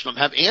huge portion of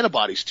them have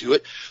antibodies to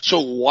it.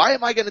 So why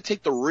am I going to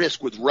take the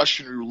risk with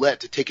Russian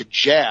roulette to take a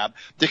jab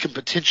that can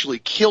potentially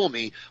kill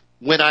me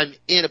when I'm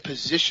in a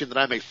position that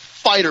I'm a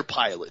fighter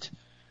pilot?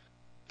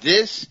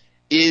 This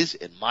is,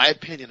 in my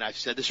opinion, I've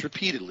said this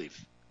repeatedly,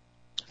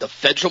 the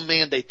federal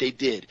mandate they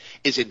did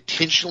is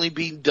intentionally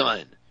being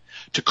done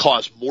to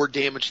cause more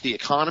damage to the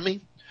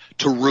economy,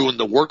 to ruin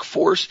the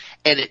workforce,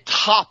 and the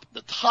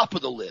top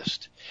of the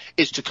list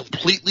is to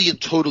completely and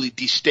totally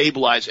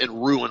destabilize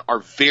and ruin our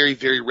very,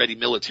 very ready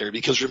military.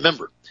 Because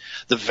remember,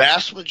 the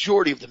vast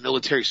majority of the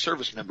military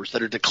service members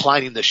that are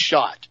declining the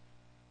shot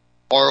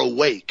are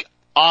awake,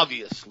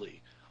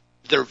 obviously.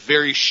 They're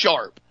very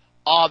sharp,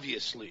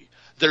 obviously.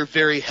 They're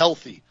very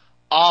healthy,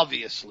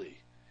 obviously.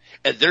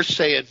 And they're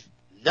saying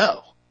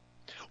no.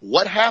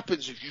 What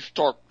happens if you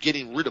start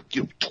getting rid of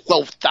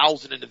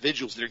 12,000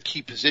 individuals that are in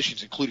key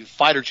positions, including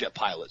fighter jet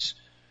pilots?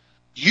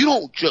 You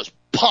don't just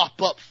pop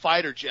up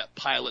fighter jet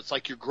pilots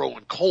like you're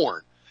growing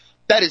corn.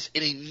 That is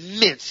an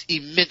immense,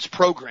 immense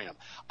program.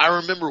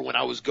 I remember when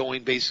I was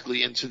going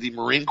basically into the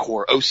Marine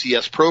Corps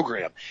OCS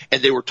program,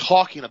 and they were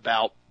talking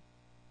about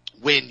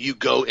when you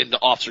go into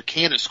officer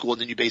candidate school,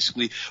 and then you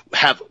basically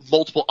have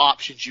multiple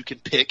options you can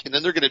pick, and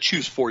then they're going to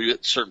choose for you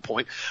at a certain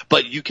point,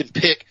 but you can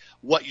pick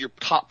what your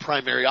top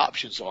primary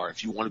options are.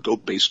 If you want to go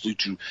basically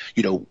to,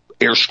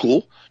 air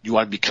school, you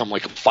want to become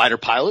like a fighter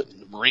pilot in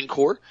the Marine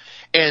Corps.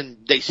 And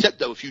they said,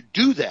 though, if you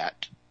do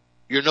that,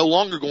 you're no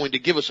longer going to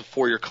give us a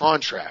 4-year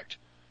contract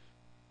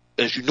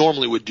as you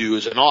normally would do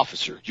as an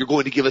officer. You're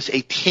going to give us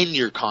a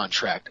 10-year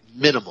contract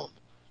minimum.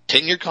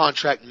 10-year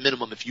contract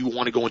minimum if you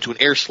want to go into an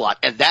air slot,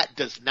 and that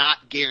does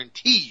not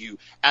guarantee you,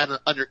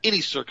 under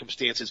any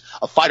circumstances,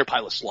 a fighter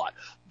pilot slot.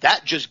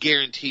 That just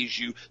guarantees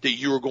you that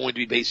you are going to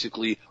be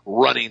basically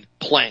running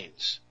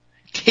planes.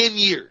 10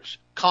 years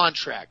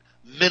contract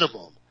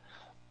minimum.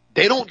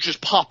 They don't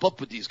just pop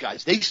up with these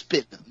guys. They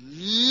spend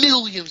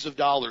millions of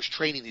dollars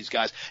training these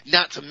guys,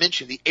 not to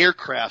mention the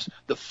aircrafts,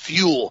 the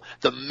fuel,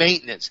 the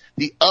maintenance,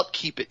 the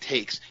upkeep it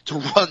takes to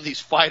run these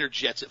fighter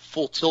jets at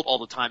full tilt all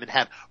the time and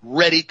have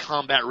ready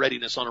combat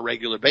readiness on a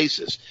regular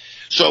basis.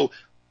 So,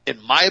 in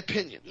my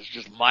opinion, this is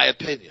just my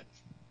opinion,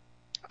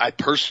 I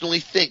personally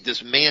think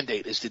this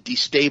mandate is to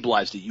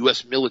destabilize the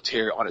U.S.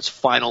 military on its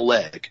final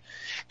leg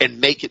and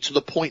make it to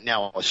the point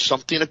now if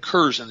something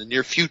occurs in the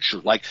near future,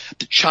 like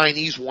the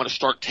Chinese want to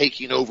start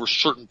taking over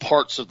certain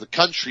parts of the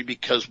country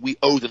because we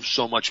owe them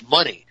so much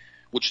money,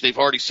 which they've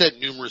already said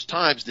numerous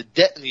times, the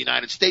debt in the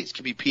United States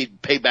can be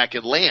paid back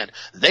in land.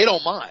 They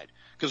don't mind.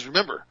 Because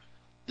remember,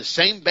 the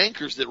same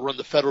bankers that run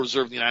the Federal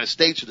Reserve in the United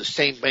States are the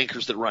same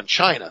bankers that run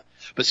China.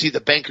 But see,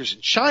 the bankers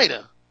in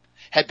China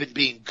had been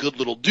being good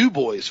little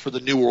do-boys for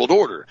the New World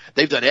Order.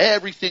 They've done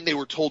everything they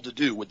were told to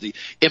do with the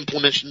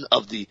implementation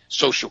of the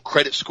social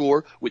credit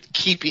score, with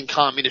keeping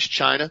communist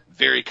China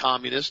very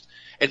communist,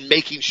 and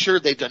making sure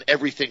they've done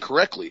everything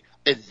correctly.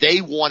 And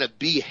they want to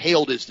be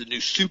hailed as the new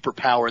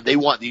superpower, and they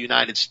want the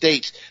United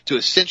States to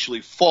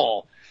essentially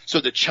fall so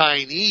the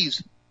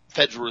Chinese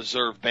Federal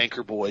Reserve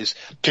banker boys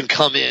can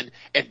come in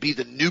and be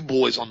the new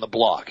boys on the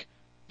block.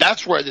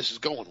 That's where this is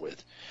going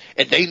with.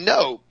 And they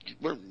know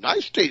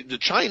the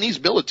Chinese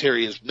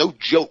military is no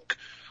joke.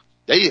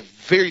 They have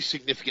very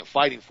significant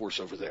fighting force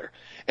over there.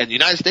 And the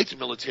United States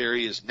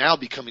military is now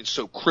becoming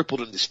so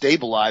crippled and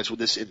destabilized with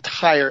this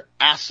entire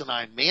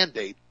asinine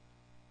mandate,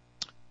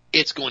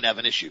 it's going to have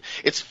an issue.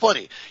 It's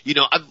funny.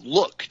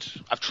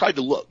 I've tried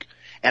to look,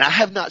 and I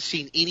have not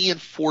seen any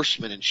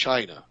enforcement in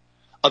China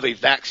of a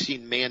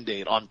vaccine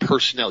mandate on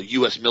personnel,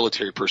 U.S.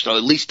 military personnel,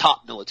 at least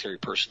top military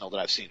personnel that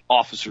I've seen,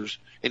 officers,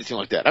 anything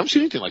like that. I haven't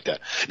seen anything like that.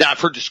 Now, I've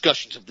heard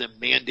discussions of them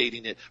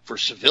mandating it for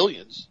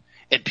civilians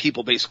and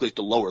people basically at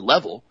the lower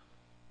level,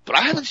 but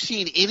I haven't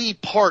seen any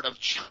part of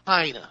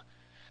China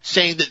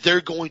saying that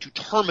they're going to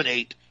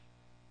terminate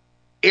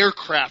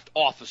aircraft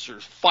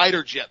officers,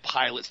 fighter jet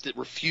pilots that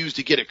refuse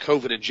to get a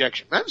COVID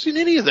injection. I haven't seen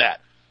any of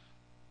that.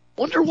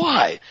 Wonder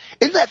why.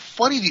 Isn't that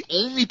funny? The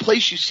only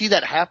place you see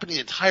that happening in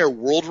the entire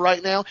world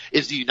right now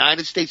is the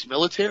United States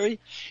military.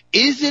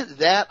 Isn't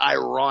that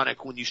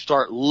ironic when you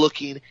start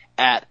looking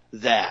at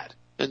that?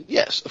 And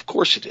yes, of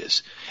course it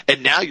is.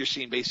 And now you're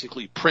seeing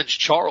basically Prince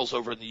Charles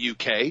over in the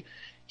UK.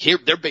 He's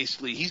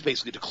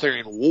basically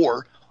declaring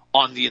war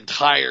on the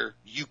entire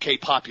UK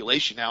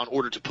population now in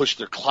order to push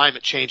their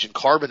climate change and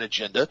carbon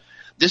agenda.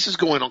 This is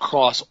going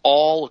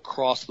all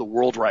across the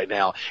world right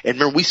now. And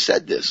remember, we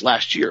said this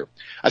last year.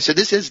 I said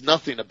this is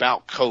nothing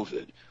about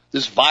COVID.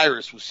 This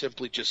virus was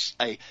simply just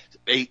a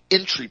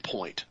entry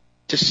point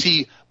to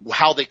see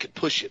how they could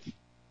push it.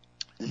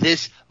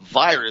 This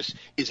virus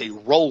is a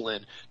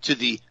roll-in to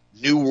the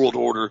New World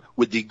Order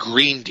with the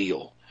Green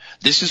Deal.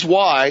 This is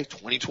why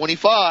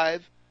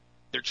 2025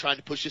 they're trying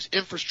to push this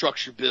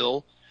infrastructure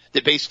bill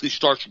that basically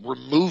starts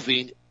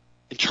removing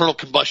internal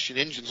combustion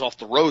engines off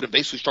the road and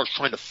basically starts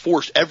trying to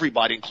force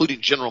everybody,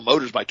 including General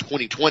Motors, by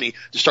 2020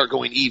 to start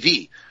going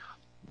EV.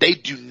 They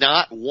do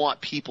not want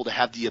people to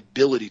have the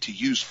ability to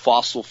use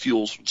fossil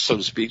fuels, so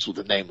to speak, what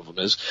the name of them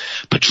is,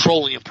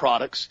 petroleum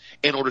products,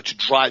 in order to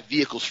drive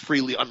vehicles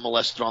freely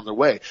unmolested on their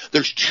way.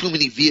 There's too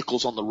many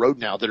vehicles on the road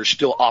now that are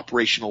still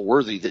operational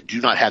worthy that do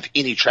not have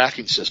any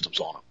tracking systems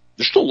on them.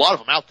 There's still a lot of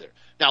them out there.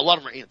 Now, a lot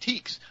of them are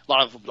antiques. A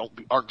lot of them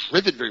aren't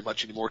driven very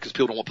much anymore because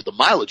people don't want to put the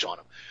mileage on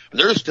them. But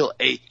there is still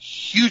a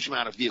huge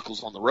amount of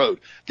vehicles on the road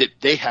that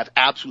they have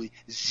absolutely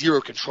zero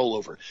control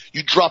over.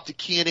 You drop the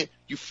key in it,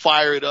 you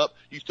fire it up,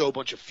 you throw a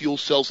bunch of fuel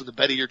cells in the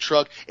bed of your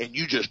truck, and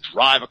you just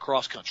drive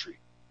across country.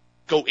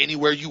 Go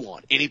anywhere you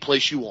want, any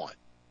place you want.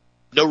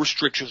 No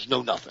restrictions,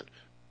 no nothing.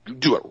 You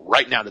do it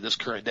right now to this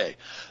current day.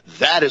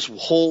 That is the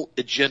whole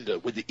agenda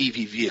with the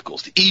EV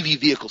vehicles. The EV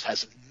vehicles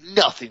has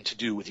nothing to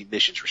do with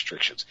emissions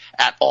restrictions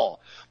at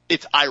all.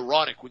 It's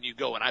ironic when you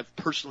go, and I've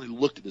personally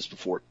looked at this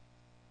before.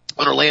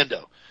 In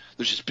Orlando,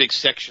 there's this big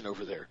section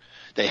over there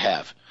they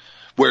have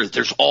where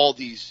there's all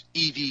these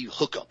EV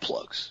hookup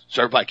plugs.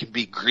 So everybody can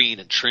be green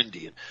and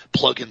trendy and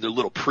plug in their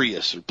little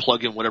Prius or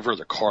plug in whatever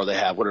other car they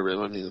have,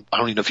 whatever. I mean, I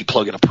don't even know if you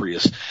plug in a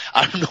Prius.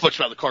 I don't know much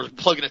about the cars.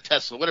 Plug in a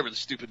Tesla, whatever the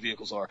stupid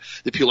vehicles are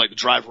that people like to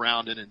drive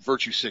around in and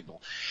virtue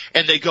signal.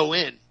 And they go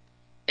in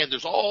and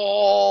there's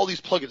all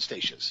these plug-in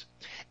stations.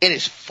 And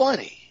it's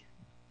funny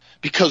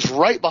because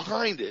right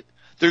behind it,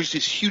 there's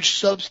this huge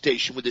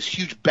substation with this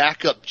huge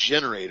backup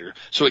generator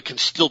so it can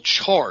still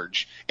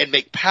charge and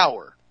make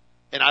power.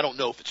 And I don't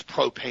know if it's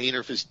propane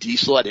or if it's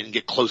diesel. I didn't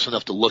get close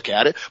enough to look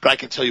at it. But I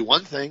can tell you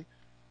one thing.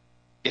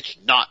 It's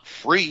not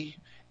free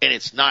and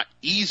it's not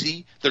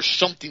easy. There's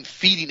something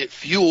feeding it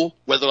fuel,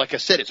 whether, like I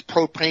said, it's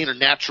propane or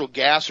natural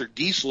gas or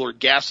diesel or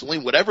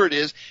gasoline, whatever it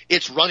is,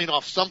 it's running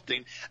off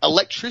something.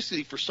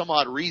 Electricity, for some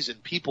odd reason,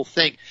 people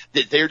think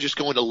that they're just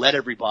going to let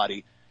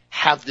everybody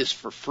have this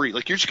for free.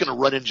 Like you're just going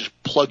to run in and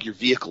just plug your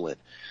vehicle in.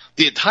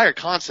 The entire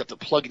concept of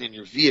plugging in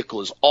your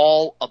vehicle is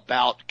all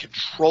about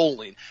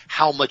controlling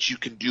how much you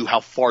can do, how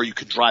far you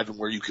can drive, and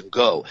where you can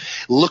go.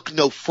 Look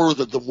no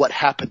further than what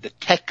happened to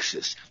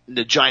Texas and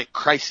the giant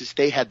crisis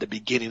they had at the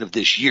beginning of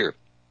this year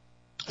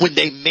when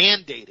they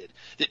mandated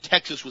that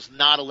Texas was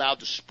not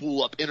allowed to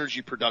spool up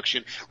energy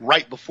production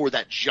right before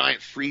that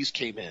giant freeze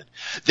came in.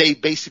 They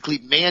basically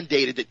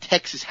mandated that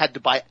Texas had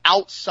to buy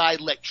outside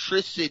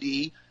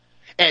electricity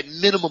at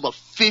minimum of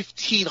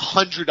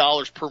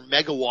 $1,500 per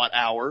megawatt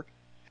hour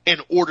in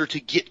order to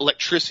get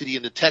electricity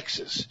into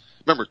Texas.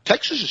 Remember,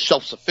 Texas is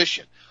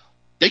self-sufficient.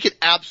 They can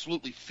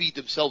absolutely feed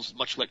themselves as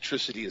much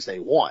electricity as they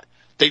want.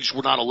 They just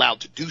were not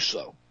allowed to do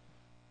so.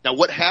 Now,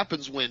 what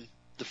happens when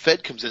the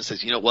Fed comes in and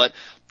says, you know what,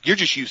 you're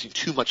just using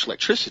too much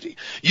electricity.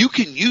 You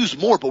can use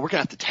more, but we're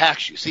going to have to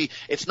tax you. See,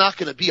 it's not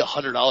going to be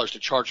 $100 to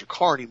charge your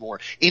car anymore.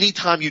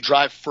 Anytime you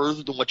drive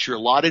further than what you're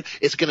allotted,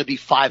 it's going to be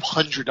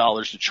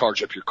 $500 to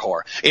charge up your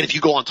car. And if you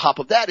go on top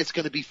of that, it's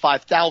going to be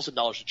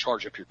 $5,000 to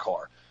charge up your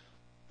car.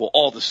 Well,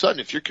 all of a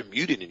sudden, if you're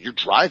commuting and you're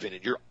driving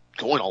and you're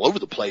going all over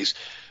the place,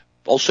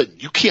 all of a sudden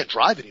you can't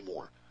drive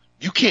anymore.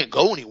 You can't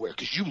go anywhere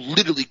because you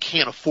literally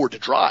can't afford to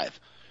drive.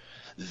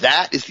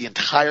 That is the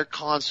entire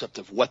concept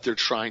of what they're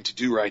trying to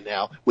do right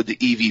now with the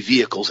EV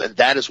vehicles, and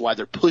that is why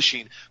they're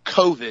pushing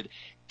COVID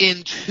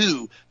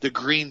into the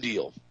Green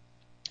Deal.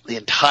 The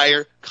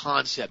entire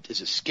concept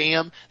is a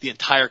scam. The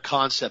entire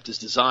concept is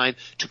designed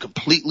to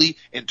completely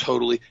and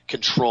totally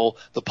control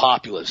the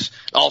populace.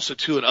 Also,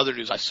 too, in other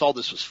news, I saw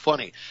this was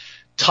funny.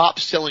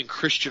 Top-selling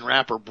Christian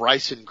rapper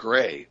Bryson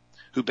Gray,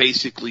 who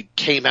basically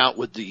came out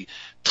with the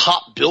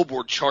top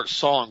Billboard chart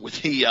song with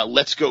the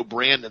Let's Go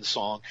Brandon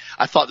song.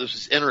 I thought this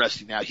was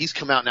interesting. Now, he's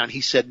come out now and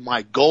he said,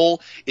 my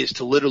goal is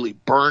to literally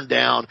burn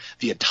down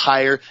the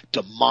entire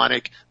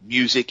demonic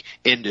music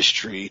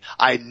industry.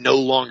 I no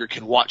longer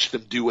can watch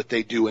them do what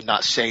they do and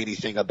not say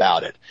anything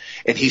about it.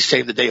 And he's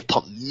saying that they have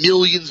pumped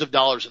millions of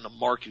dollars into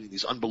marketing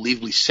these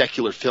unbelievably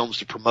secular films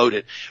to promote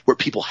it, where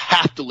people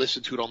have to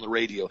listen to it on the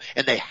radio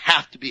and they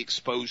have to be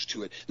exposed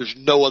to it. There's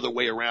no other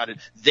way around it.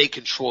 They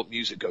control what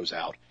music goes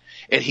out.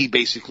 And he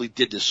basically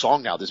did this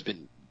song now that's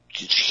been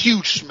a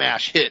huge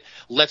smash hit,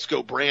 Let's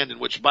Go Brandon,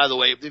 which, by the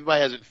way, if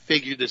anybody hasn't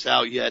figured this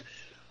out yet,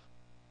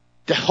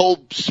 the whole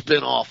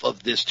spinoff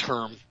of this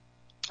term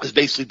has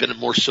basically been a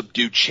more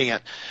subdued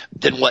chant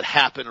than what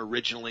happened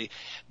originally.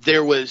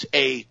 There was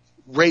a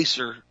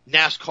racer,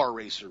 NASCAR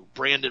racer,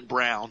 Brandon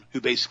Brown,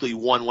 who basically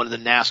won one of the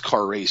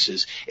NASCAR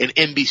races. An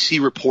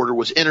NBC reporter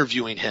was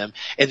interviewing him,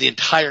 and the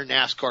entire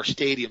NASCAR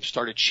stadium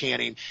started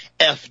chanting,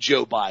 F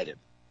Joe Biden.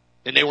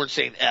 And they weren't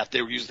saying F,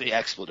 they were using the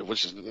expletive,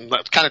 which is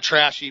kind of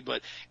trashy,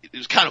 but it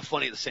was kind of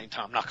funny at the same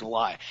time, I'm not going to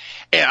lie.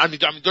 And I mean,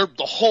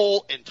 the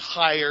whole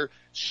entire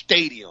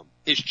stadium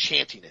is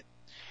chanting it.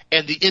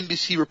 And the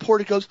NBC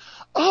reporter goes,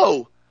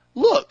 oh,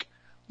 look,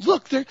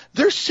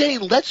 they're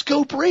saying, let's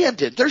go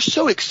Brandon. They're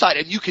so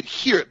excited. And you could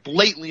hear it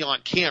blatantly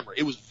on camera.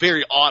 It was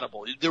very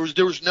audible. There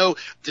was no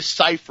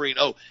deciphering,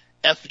 oh,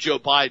 F Joe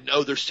Biden,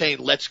 oh, they're saying,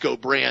 let's go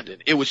Brandon.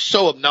 It was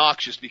so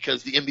obnoxious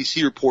because the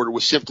NBC reporter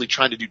was simply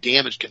trying to do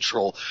damage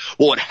control.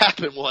 Well, what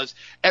happened was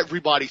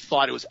everybody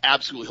thought it was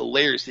absolutely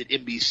hilarious that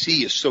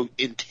NBC is so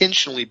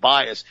intentionally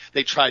biased.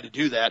 They tried to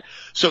do that.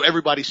 So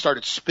everybody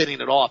started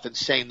spinning it off and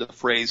saying the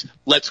phrase,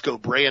 let's go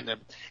Brandon,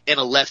 in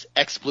a less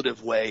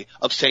expletive way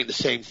of saying the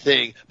same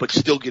thing, but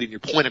still getting your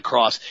point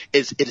across.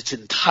 It's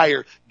an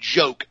entire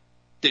joke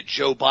that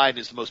Joe Biden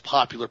is the most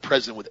popular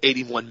president with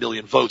 81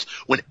 million votes,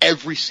 when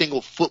every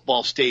single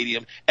football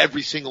stadium,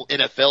 every single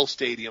NFL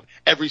stadium,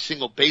 every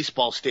single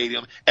baseball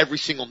stadium, every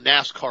single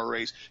NASCAR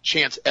race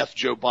chants F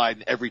Joe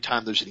Biden every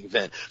time there's an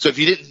event. So if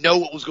you didn't know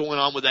what was going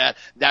on with that,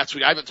 that's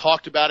what I haven't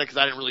talked about it because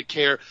I didn't really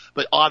care,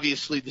 but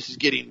obviously this is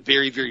getting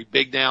very, very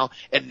big now.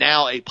 And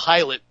now a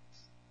pilot,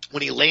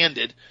 when he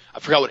landed, I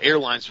forgot what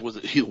airlines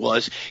he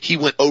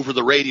went over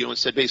the radio and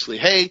said basically,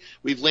 hey,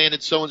 we've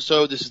landed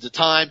so-and-so, this is the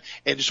time,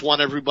 and just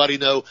want everybody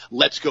to know,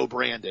 let's go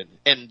Brandon.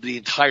 And the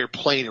entire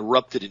plane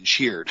erupted and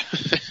cheered.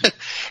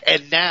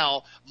 And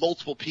now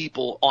multiple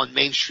people on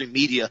mainstream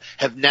media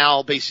have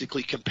now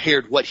basically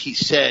compared what he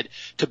said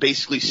to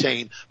basically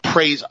saying,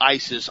 praise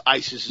ISIS,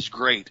 ISIS is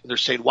great. And they're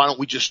saying, why don't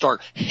we just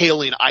start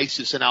hailing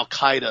ISIS and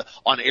Al-Qaeda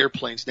on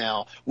airplanes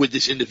now with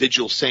this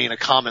individual saying a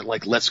comment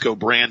like, let's go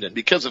Brandon?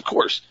 Because, of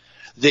course,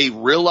 they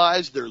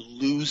realize they're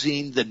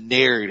losing the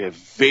narrative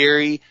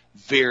very,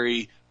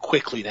 very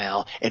quickly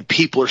now, and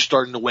people are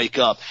starting to wake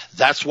up.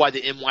 That's why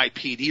the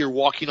NYPD are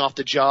walking off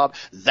the job.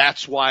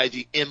 That's why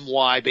the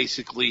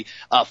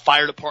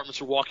fire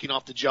departments are walking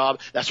off the job.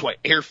 That's why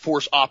Air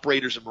Force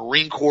operators and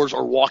Marine Corps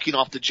are walking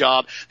off the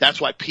job.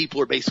 That's why people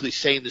are basically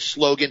saying the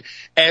slogan,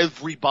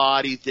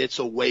 everybody that's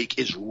awake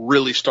is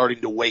really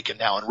starting to awaken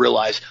now and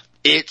realize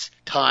it's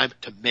time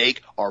to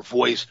make our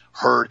voice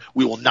heard.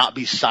 We will not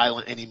be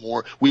silent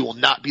anymore. We will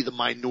not be the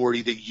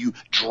minority that you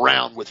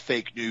drown with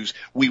fake news.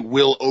 We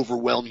will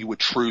overwhelm you with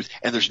truth,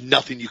 and there's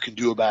nothing you can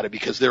do about it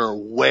because there are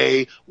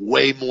way,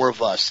 way more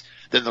of us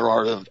than there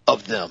are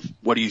of them.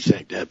 What do you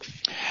think, Deb?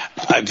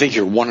 I think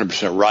you're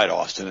 100% right,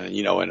 Austin.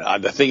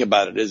 And the thing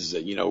about it is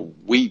that,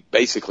 we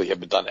basically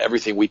have done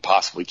everything we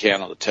possibly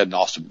can on the Ted and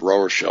Austin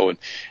Broer Show. And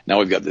now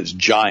we've got this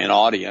giant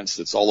audience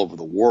that's all over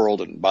the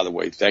world. And by the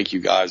way, thank you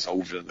guys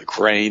over in the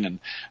Ukraine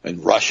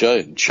and Russia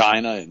and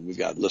China. And we've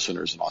got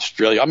listeners in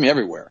Australia. I mean,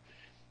 everywhere.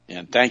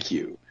 And thank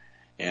you.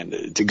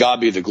 And to God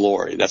be the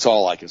glory. That's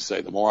all I can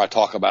say. The more I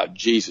talk about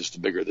Jesus, the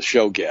bigger the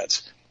show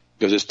gets.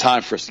 Because it's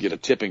time for us to get a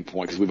tipping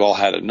point because we've all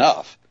had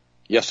enough.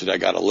 Yesterday I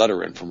got a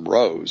letter in from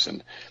Rose,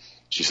 and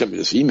she sent me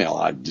this email.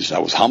 I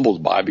was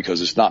humbled by it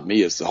because it's not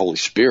me, it's the Holy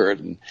Spirit,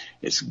 and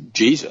it's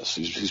Jesus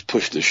who's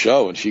pushed the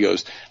show. And she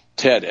goes,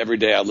 Ted, every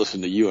day I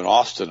listen to you in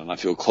Austin, and I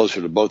feel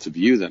closer to both of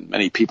you than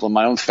many people in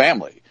my own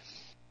family.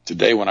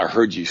 Today when I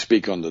heard you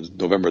speak on the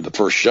November the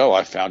 1st show,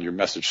 I found your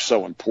message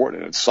so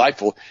important and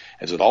insightful,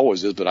 as it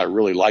always is, but I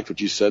really liked what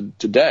you said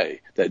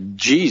today, that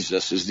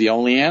Jesus is the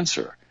only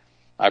answer.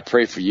 I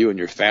pray for you and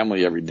your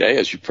family every day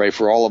as you pray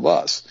for all of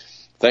us.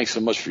 Thanks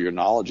so much for your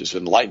knowledge. It's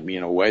enlightened me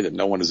in a way that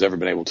no one has ever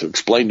been able to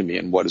explain to me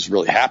and what is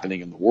really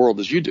happening in the world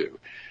as you do.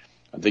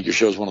 I think your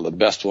show is one of the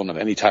best one of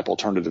any type of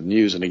alternative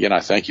news. And again, I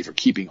thank you for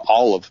keeping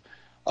all of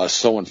us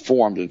so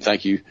informed. And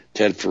thank you,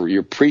 Ted, for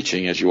your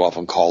preaching, as you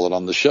often call it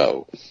on the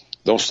show.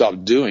 Don't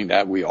stop doing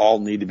that. We all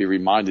need to be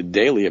reminded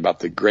daily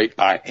about the great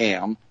I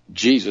am,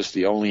 Jesus,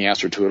 the only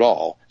answer to it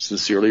all.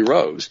 Sincerely,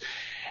 Rose.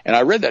 And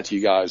I read that to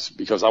you guys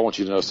because I want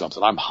you to know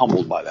something. I'm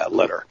humbled by that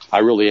letter. I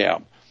really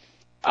am.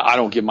 I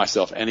don't give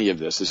myself any of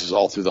this. This is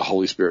all through the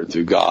Holy Spirit,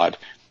 through God.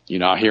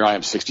 Here I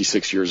am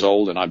 66 years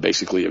old, and I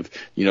basically have,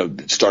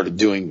 started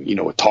doing,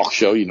 a talk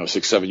show,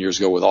 6-7 years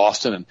ago with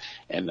Austin,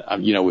 and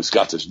it's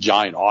got this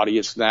giant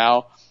audience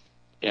now.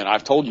 And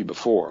I've told you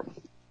before,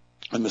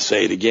 I'm going to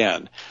say it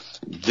again.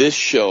 This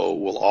show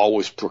will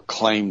always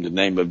proclaim the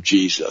name of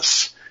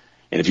Jesus.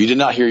 And if you did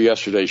not hear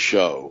yesterday's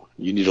show,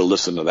 you need to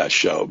listen to that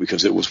show,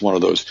 because it was one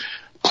of those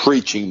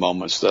preaching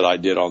moments that I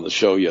did on the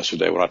show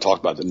yesterday when I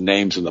talked about the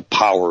names and the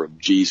power of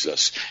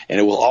Jesus. And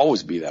it will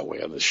always be that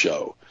way on the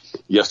show.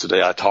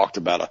 Yesterday I talked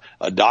about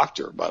a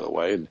doctor, by the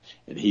way, and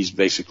he's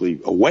basically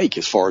awake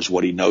as far as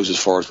what he knows, as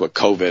far as what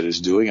COVID is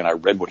doing. And I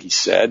read what he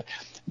said.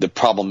 The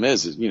problem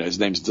is, his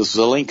name's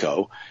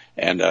Zelenko,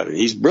 and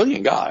he's a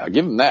brilliant guy. I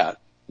give him that.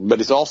 But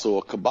he's also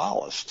a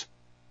Kabbalist.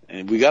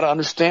 And we got to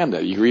understand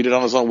that. You read it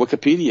on his own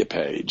Wikipedia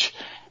page.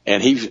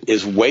 And he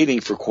is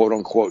waiting for, quote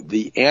unquote,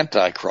 the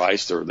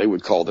Antichrist, or they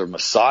would call their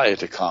Messiah,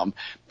 to come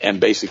and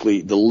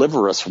basically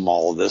deliver us from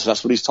all of this.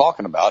 That's what he's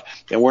talking about.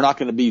 And we're not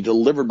going to be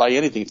delivered by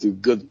anything through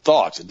good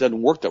thoughts. It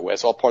doesn't work that way.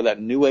 It's all part of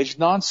that New Age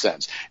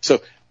nonsense.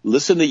 So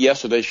listen to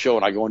yesterday's show,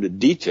 and I go into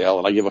detail,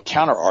 and I give a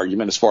counter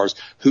argument as far as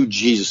who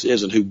Jesus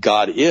is and who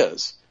God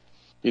is.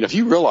 If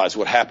you realize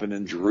what happened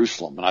in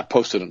Jerusalem, and I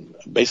posted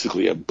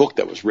basically a book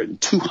that was written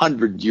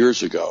 200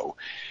 years ago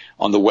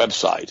on the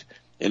website,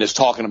 and it's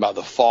talking about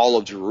the fall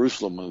of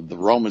Jerusalem when the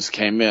Romans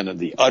came in and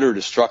the utter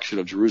destruction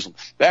of Jerusalem.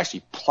 They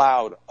actually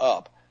plowed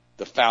up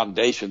the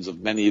foundations of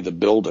many of the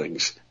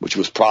buildings, which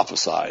was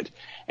prophesied.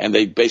 And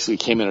they basically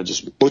came in and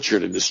just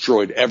butchered and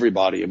destroyed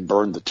everybody and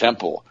burned the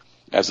temple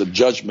as a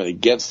judgment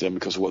against them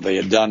because of what they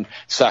had done,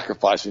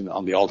 sacrificing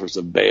on the altars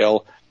of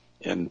Baal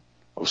and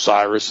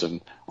Osiris and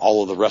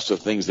all of the rest of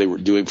the things they were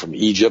doing from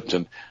Egypt,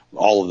 and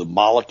all of the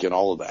Moloch and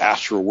all of the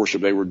Asherah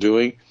worship they were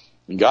doing.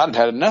 And God had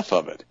had enough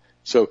of it.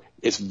 So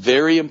it's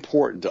very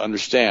important to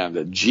understand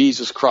that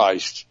Jesus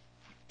Christ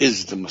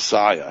is the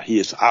Messiah. He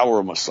is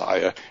our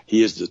Messiah.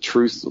 He is the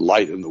truth, the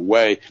light, and the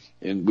way,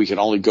 and we can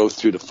only go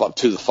to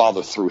the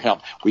Father through him.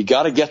 We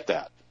got to get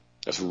that.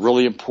 That's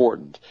really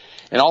important.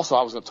 And also,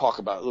 I was going to talk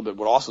about a little bit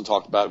what Austin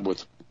talked about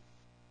with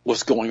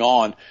what's going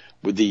on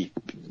with the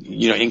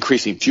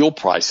increasing fuel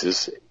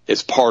prices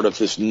as part of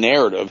this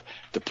narrative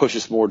to push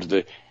us more to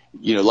the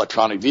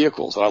electronic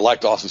vehicles. And I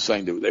liked Austin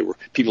saying that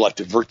people like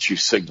to virtue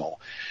signal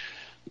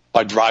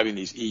by driving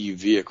these EU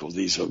vehicles,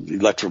 these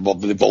electric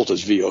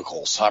voltage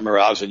vehicles. I remember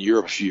I was in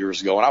Europe a few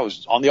years ago, and I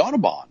was on the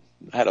Autobahn.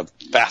 I had a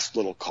fast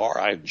little car.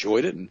 I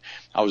enjoyed it, and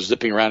I was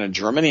zipping around in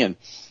Germany. And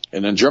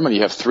in Germany,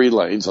 you have 3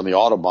 lanes. On the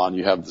Autobahn,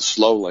 you have the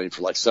slow lane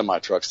for like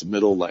semi-trucks, the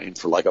middle lane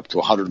for like up to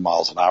 100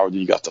 miles an hour. Then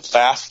you got the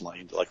fast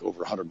lane to like over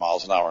 100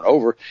 miles an hour and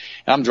over.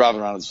 And I'm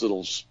driving around in this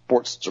little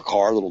sports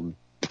car, little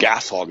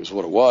gas hog is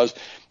what it was.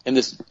 And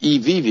this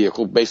EV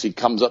vehicle basically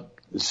comes up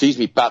and sees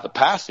me about to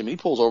pass him. And he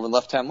pulls over in the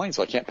left-hand lane,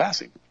 so I can't pass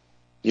him.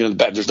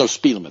 There's no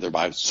speed limit there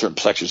by certain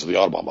sections of the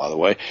Autobahn, by the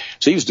way.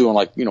 So he was doing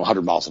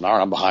 100 miles an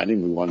hour. I'm behind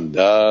him. We went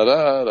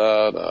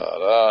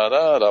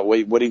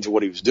waiting to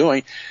what he was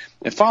doing.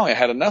 And finally I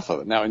had enough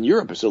of it. Now in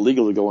Europe, it's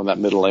illegal to go in that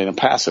middle lane and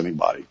pass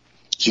anybody.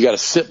 So you got to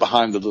sit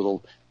behind the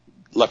little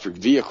electric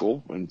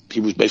vehicle, and he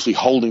was basically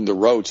holding the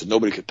road so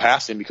nobody could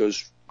pass him,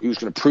 because he was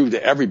going to prove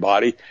to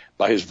everybody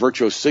by his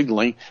virtual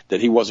signaling that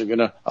he wasn't going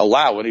to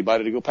allow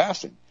anybody to go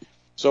past him.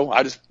 So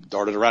I just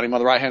darted around him on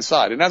the right-hand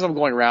side. And as I'm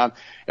going around,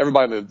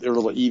 everybody in their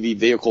little EV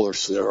vehicle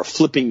are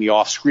flipping me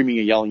off, screaming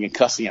and yelling and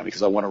cussing at me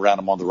because I went around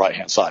them on the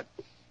right-hand side.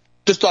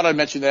 Just thought I'd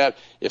mention that.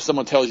 If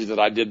someone tells you that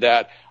I did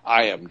that,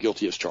 I am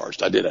guilty as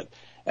charged. I did it.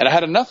 And I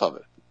had enough of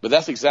it. But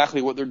that's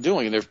exactly what they're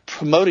doing. And they're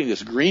promoting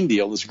this green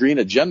deal, this green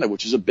agenda,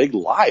 which is a big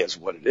lie is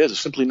what it is.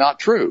 It's simply not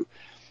true.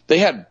 They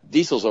had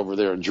diesels over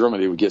there in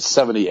Germany that would get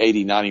 70,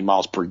 80, 90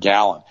 miles per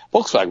gallon.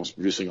 Volkswagen was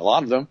producing a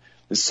lot of them.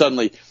 And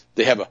suddenly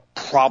they have a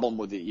problem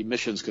with the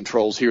emissions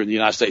controls here in the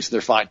United States, and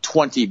they're fined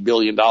 $20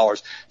 billion.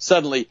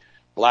 Suddenly,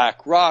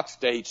 BlackRock,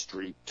 State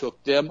Street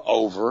took them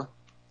over,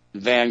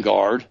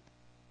 Vanguard,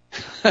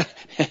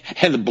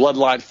 and the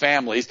bloodline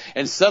families,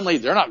 and suddenly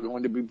they're not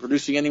going to be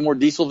producing any more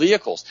diesel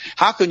vehicles.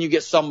 How can you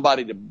get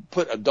somebody to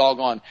put a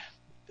doggone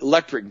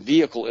electric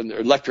vehicle in their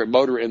electric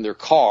motor in their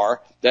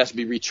car that has to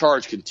be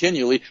recharged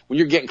continually when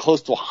you're getting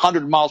close to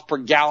 100 miles per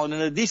gallon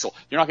in a diesel?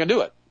 You're not going to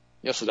do it.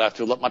 Yes, I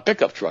filled up my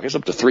pickup truck. It's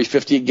up to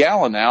 $3.50 a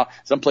gallon now.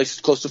 Some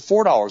places close to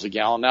 $4 a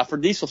gallon now for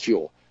diesel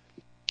fuel.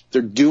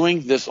 They're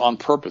doing this on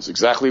purpose,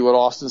 exactly what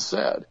Austin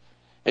said.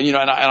 And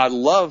and I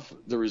love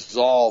the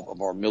resolve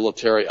of our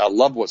military. I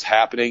love what's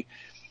happening.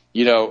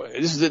 These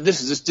are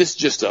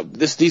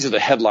the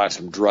headlines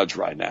from Drudge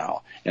right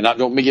now. And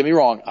don't get me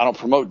wrong, I don't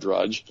promote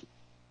Drudge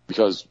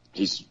because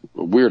he's a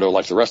weirdo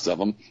like the rest of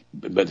them.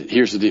 But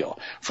here's the deal: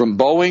 from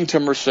Boeing to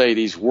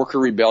Mercedes, worker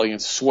rebellion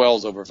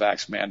swells over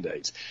vax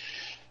mandates.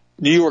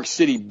 New York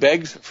City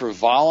begs for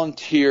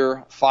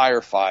volunteer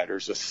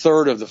firefighters. A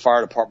third of the fire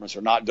departments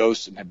are not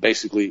dosed and have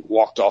basically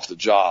walked off the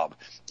job.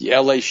 The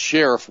LA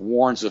sheriff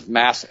warns of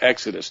mass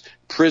exodus.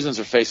 Prisons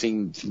are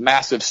facing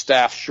massive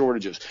staff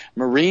shortages.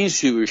 Marines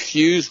who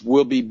refuse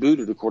will be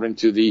booted, according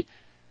to the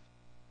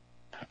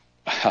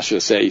how should I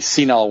say,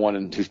 senile one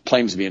and who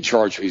claims to be in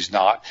charge who's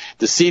not.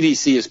 The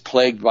CDC is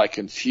plagued by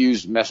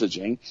confused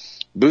messaging.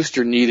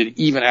 Booster needed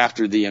even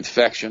after the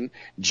infection.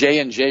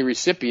 J&J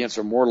recipients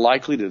are more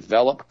likely to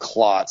develop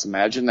clots.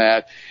 Imagine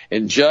that.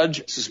 And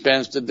judge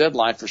suspends the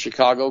deadline for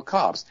Chicago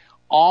cops.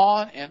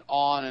 On and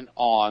on and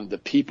on. The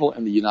people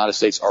in the United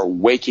States are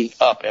waking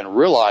up and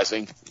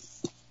realizing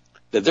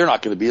that they're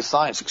not going to be a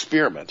science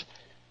experiment.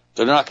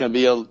 They're not going to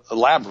be a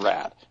lab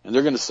rat. And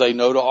they're going to say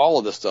no to all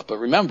of this stuff. But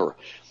remember,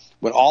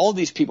 when all of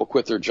these people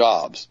quit their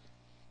jobs,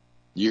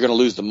 you're going to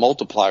lose the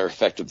multiplier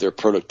effect of their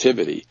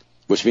productivity,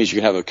 which means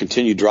you're going to have a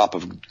continued drop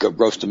of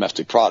gross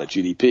domestic product,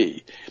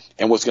 GDP.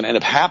 And what's going to end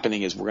up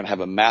happening is we're going to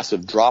have a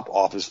massive drop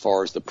off as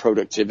far as the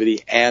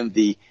productivity and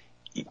the,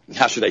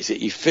 how should I say,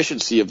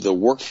 efficiency of the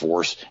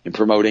workforce in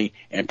promoting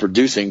and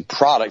producing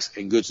products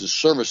and goods and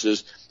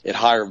services at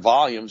higher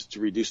volumes to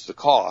reduce the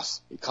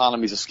costs.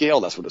 Economies of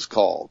scale, that's what it's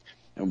called.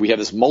 And we have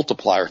this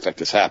multiplier effect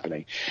that's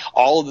happening.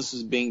 All of this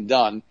is being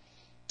done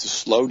to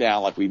slow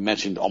down, like we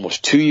mentioned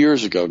almost 2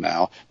 years ago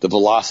now, the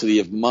velocity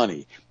of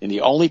money. And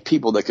the only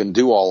people that can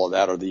do all of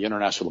that are the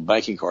international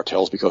banking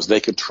cartels, because they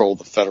control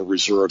the Federal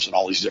Reserves in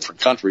all these different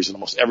countries. And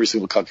almost every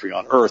single country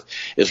on earth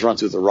is run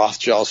through the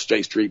Rothschild,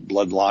 State Street,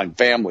 bloodline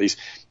families,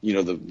 you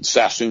know, the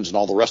Sassoons and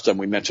all the rest of them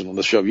we mentioned on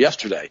the show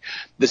yesterday.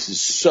 This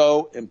is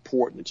so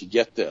important that you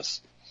get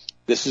this.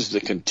 This is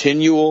the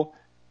continual,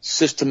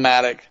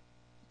 systematic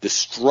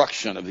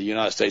destruction of the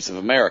United States of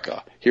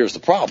America. Here's the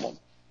problem.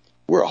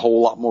 We're a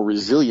whole lot more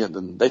resilient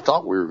than they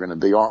thought we were going to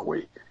be, aren't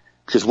we?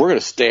 Because we're going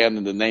to stand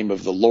in the name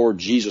of the Lord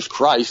Jesus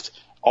Christ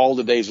all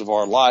the days of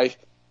our life,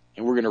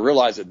 and we're going to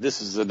realize that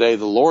this is the day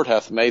the Lord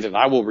hath made, and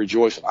I will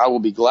rejoice and I will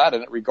be glad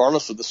in it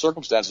regardless of the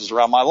circumstances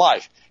around my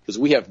life, because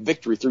we have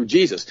victory through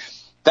Jesus.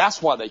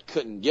 That's why they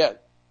couldn't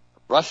get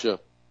Russia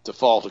to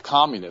fall to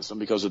communism,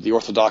 because of the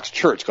Orthodox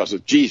Church, because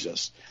of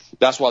Jesus.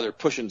 That's why they're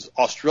pushing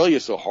Australia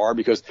so hard,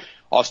 because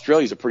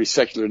Australia is a pretty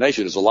secular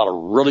nation. There's a lot of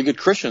really good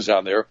Christians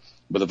out there,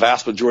 but the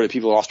vast majority of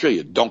people in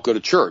Australia don't go to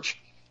church.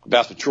 The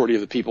vast majority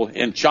of the people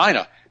in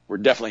China were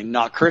definitely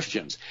not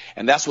Christians.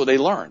 And that's what they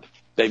learned.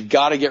 They've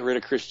got to get rid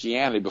of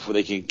Christianity before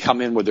they can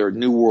come in with their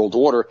new world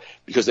order,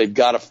 because they've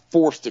got to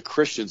force the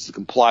Christians to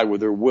comply with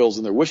their wills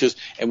and their wishes.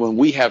 And when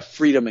we have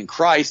freedom in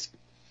Christ,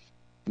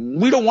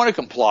 we don't want to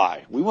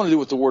comply. We want to do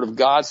what the Word of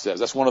God says.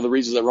 That's one of the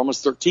reasons that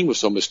Romans 13 was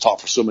so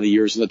mistaught for so many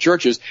years in the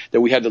churches,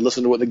 that we had to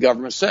listen to what the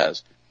government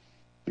says.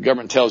 The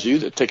government tells you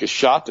to take a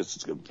shot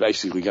that's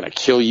basically going to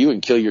kill you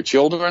and kill your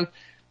children.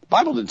 The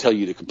Bible didn't tell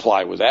you to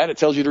comply with that. It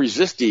tells you to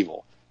resist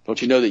evil. Don't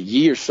you know that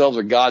ye yourselves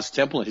are God's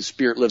temple and His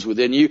Spirit lives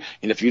within you?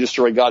 And if you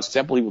destroy God's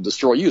temple, He will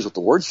destroy you, is what the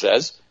Word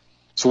says.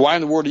 So why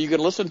in the world are you going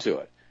to listen to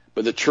it?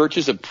 But the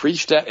churches have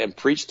preached that and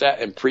preached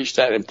that and preached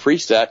that and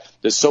preached that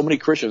so many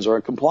Christians are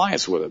in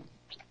compliance with it.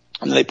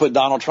 And then they put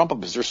Donald Trump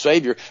up as their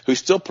savior, who's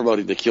still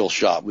promoting the kill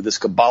shot with his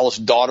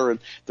Kabbalist daughter and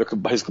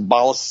his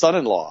Kabbalist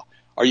son-in-law.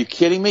 Are you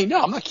kidding me?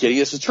 No, I'm not kidding.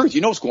 It's the truth.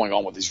 You know what's going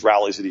on with these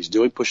rallies that he's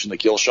doing, pushing the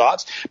kill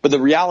shots. But the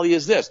reality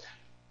is this.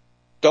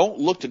 Don't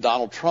look to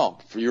Donald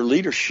Trump for your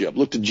leadership.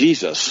 Look to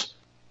Jesus.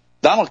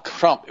 Donald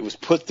Trump, it was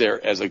put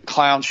there as a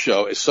clown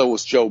show, and so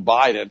was Joe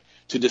Biden,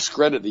 to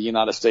discredit the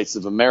United States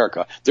of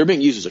America. They're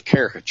being used as a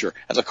caricature,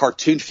 as a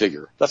cartoon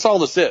figure. That's all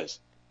this is.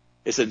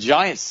 It's a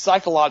giant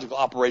psychological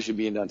operation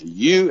being done to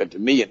you and to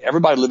me and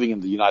everybody living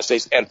in the United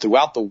States and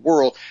throughout the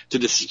world to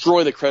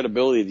destroy the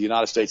credibility of the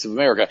United States of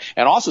America.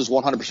 And also is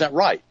 100%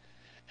 right.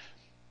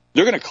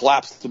 They're going to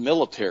collapse the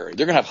military.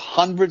 They're going to have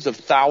hundreds of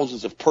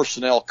thousands of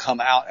personnel come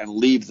out and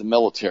leave the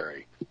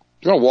military.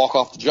 They're going to walk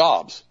off the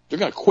jobs. They're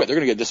going to quit. They're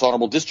going to get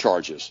dishonorable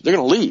discharges. They're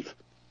going to leave.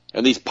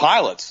 And these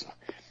pilots,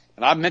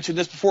 and I've mentioned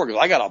this before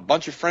because I got a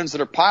bunch of friends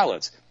that are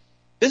pilots.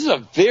 This is a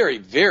very,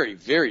 very,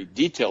 very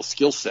detailed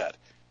skill set.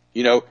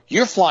 You know,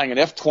 you're flying an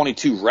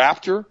F-22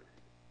 Raptor,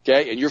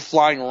 okay, and you're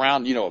flying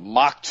around, you know, a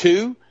Mach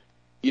 2.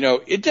 You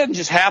know, it doesn't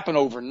just happen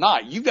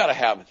overnight. You've got to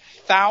have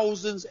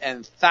thousands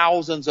and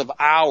thousands of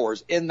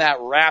hours in that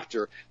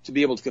Raptor to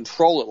be able to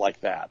control it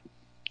like that.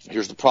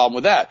 Here's the problem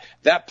with that.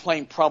 That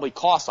plane probably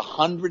costs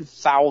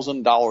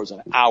 $100,000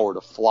 an hour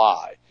to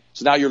fly.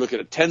 So now you're looking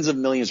at tens of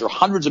millions or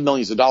hundreds of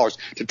millions of dollars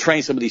to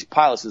train some of these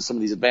pilots in some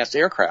of these advanced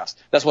aircrafts.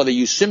 That's why they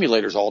use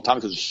simulators all the time,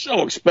 because it's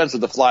so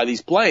expensive to fly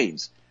these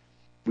planes.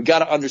 We got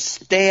to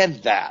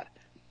understand that.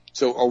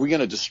 So are we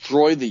going to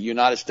destroy the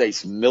United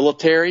States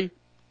military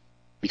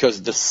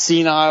because the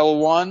senile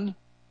one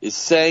is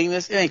saying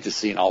this? It ain't the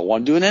senile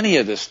one doing any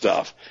of this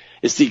stuff.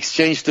 It's the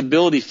Exchange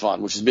Stability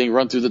Fund, which is being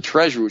run through the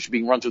Treasury, which is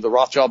being run through the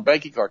Rothschild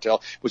banking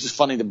cartel, which is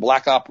funding the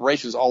black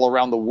operations all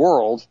around the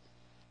world,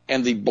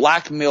 and the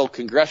blackmail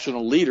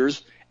congressional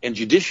leaders and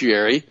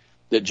judiciary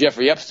that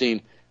Jeffrey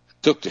Epstein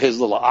took to his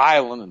little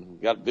island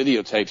and got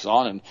videotapes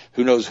on, and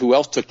who knows who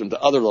else took them to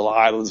other little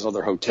islands and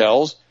other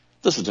hotels.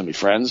 Listen to me,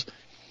 friends.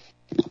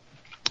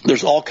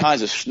 There's all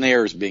kinds of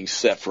snares being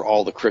set for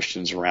all the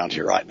Christians around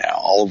here right now,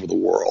 all over the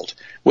world.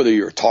 Whether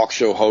you're a talk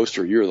show host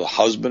or you're the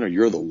husband or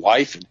you're the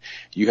wife and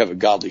you have a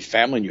godly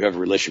family and you have a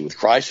relationship with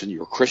Christ and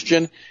you're a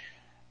Christian,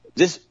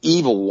 this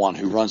evil one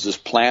who runs this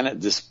planet,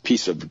 this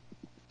piece of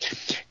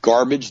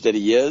garbage that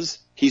he is,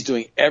 he's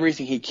doing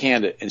everything he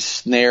can to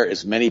ensnare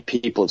as many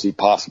people as he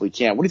possibly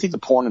can. What do you think the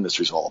porn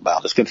industry is all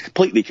about? It's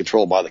completely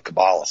controlled by the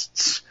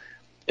Kabbalists.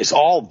 It's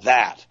all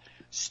that.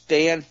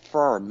 Stand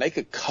firm. Make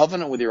a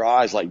covenant with your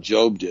eyes like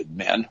Job did,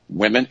 men,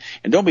 women,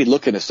 and don't be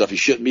looking at stuff you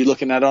shouldn't be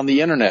looking at on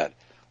the internet.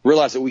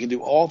 Realize that we can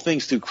do all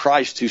things through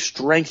Christ who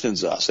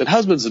strengthens us. And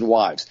husbands and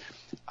wives,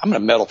 I'm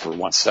going to meddle for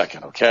 1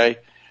 second, okay?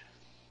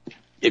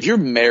 If you're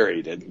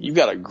married and you've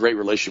got a great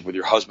relationship with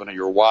your husband or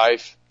your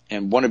wife,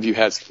 and one of you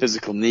has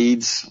physical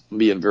needs, I'm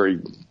being very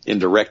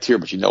indirect here,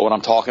 but you know what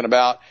I'm talking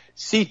about,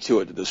 see to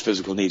it that those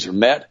physical needs are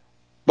met.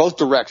 Both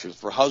directions,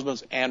 for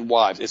husbands and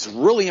wives. It's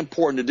really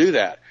important to do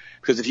that,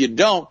 because if you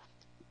don't,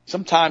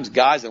 sometimes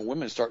guys and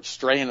women start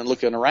straying and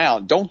looking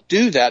around. Don't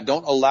do that.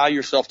 Don't allow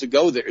yourself to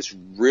go there. It's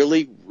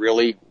really,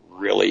 really,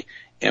 really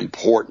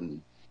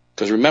important.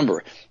 Because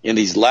remember, in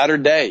these latter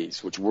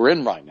days, which we're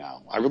in right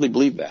now, I really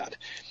believe that,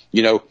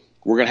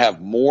 we're going to have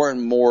more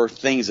and more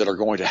things that are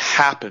going to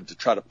happen to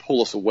try to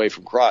pull us away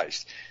from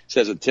Christ. It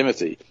says in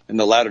Timothy, in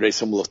the latter days,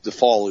 some will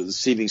fall into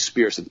deceiving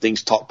spirits and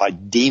things taught by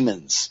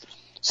demons.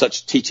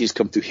 Such teachings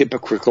come through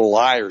hypocritical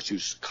liars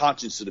whose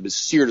consciences have been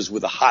seared as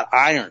with a hot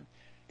iron.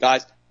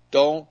 Guys,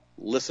 don't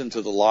listen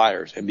to the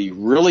liars, and be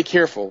really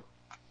careful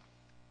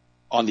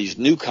on these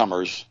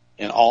newcomers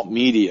in alt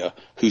media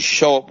who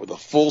show up with a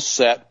full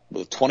set,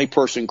 with a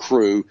 20-person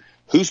crew.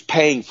 Who's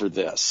paying for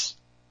this?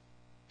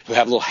 Who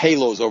have little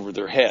halos over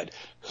their head.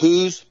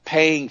 Who's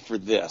paying for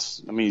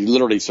this? I mean,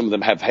 literally, some of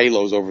them have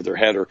halos over their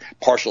head, or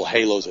partial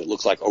halos, it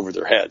looks like, over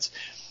their heads.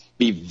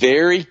 Be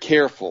very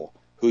careful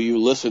who you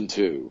listen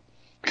to,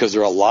 because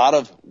there are a lot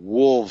of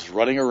wolves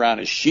running around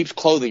in sheep's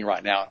clothing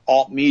right now in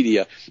alt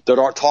media that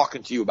aren't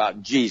talking to you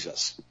about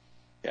Jesus.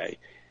 Okay?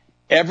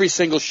 Every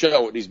single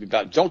show it needs to be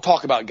about. Don't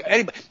talk about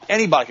God.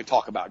 Anybody can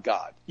talk about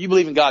God. You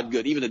believe in God,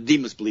 good. Even the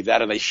demons believe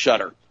that, and they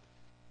shudder.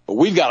 But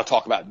we've got to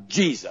talk about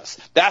Jesus.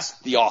 That's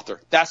the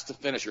author. That's the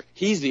finisher.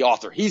 He's the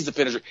author. He's the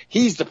finisher.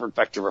 He's the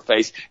perfecter of our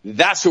faith.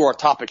 That's who our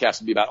topic has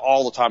to be about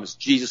all the time, is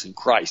Jesus and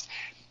Christ.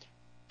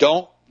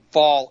 Don't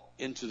fall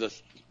into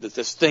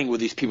this thing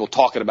with these people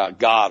talking about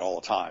God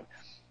all the time.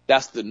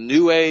 That's the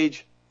new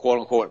age, quote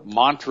unquote,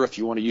 mantra, if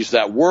you want to use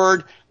that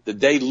word, that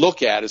they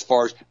look at as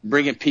far as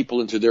bringing people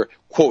into their,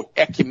 quote,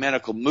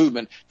 ecumenical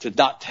movement, to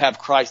not have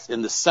Christ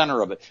in the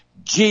center of it.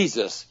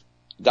 Jesus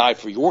died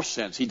for your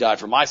sins. He died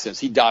for my sins.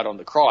 He died on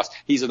the cross.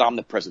 He's an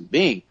omnipresent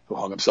being who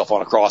hung himself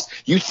on a cross.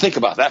 You think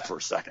about that for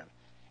a second.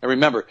 And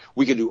remember,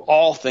 we can do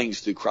all things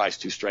through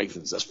Christ who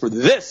strengthens us. For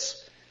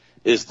this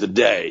is the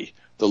day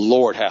the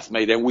Lord hath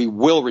made, and we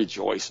will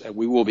rejoice, and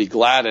we will be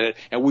glad in it,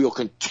 and we will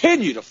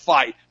continue to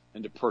fight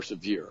and to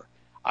persevere.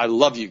 I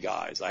love you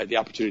guys. I had the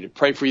opportunity to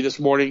pray for you this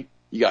morning.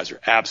 You guys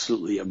are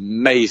absolutely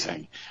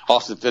amazing.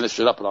 Austin, finish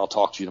it up, and I'll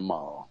talk to you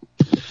tomorrow.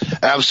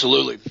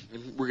 Absolutely.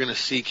 We're going to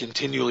see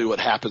continually what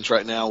happens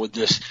right now with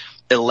this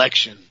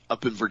election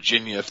up in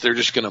Virginia. If they're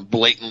just going to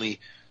blatantly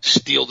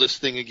steal this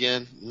thing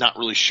again, not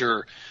really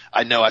sure.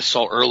 I know I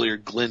saw earlier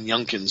Glenn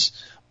Youngkins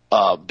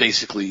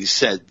basically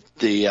said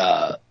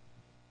the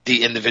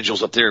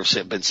individuals up there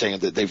have been saying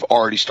that they've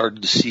already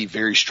started to see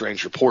very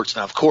strange reports.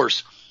 Now, of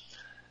course,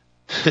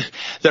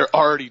 they're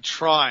already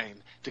trying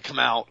to come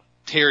out.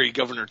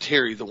 Governor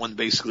Terry, the one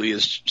basically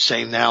is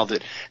saying now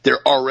that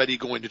they're already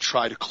going to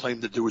try to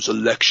claim that there was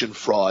election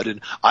fraud,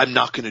 and I'm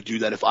not going to do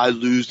that. If I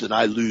lose, then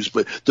I lose.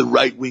 But the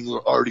right wing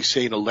are already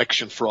saying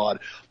election fraud.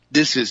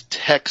 This is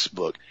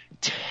textbook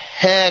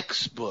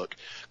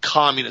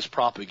communist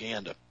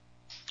propaganda.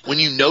 When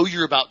you know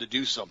you're about to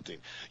do something,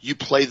 you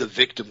play the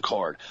victim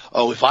card.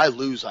 Oh, if I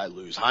lose, I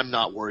lose. I'm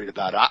not worried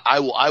about it.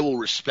 I will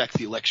respect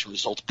the election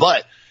results.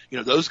 But,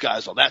 those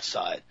guys on that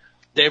side,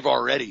 they're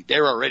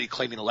already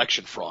claiming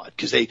election fraud,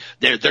 because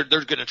they're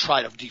going to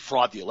try to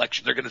defraud the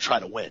election. They're going to try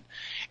to win.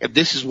 And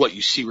this is what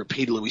you see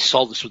repeatedly. We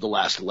saw this with the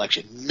last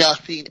election.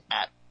 Nothing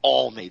at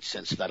all made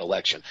sense of that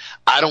election.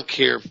 I don't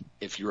care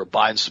if you're a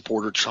Biden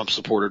supporter, Trump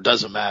supporter,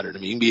 doesn't matter to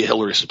me. You can be a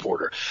Hillary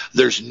supporter.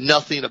 There's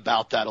nothing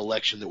about that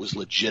election that was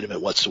legitimate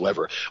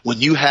whatsoever.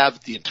 When you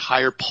have the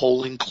entire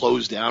polling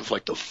closed down for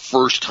like the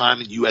first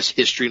time in U.S.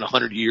 history in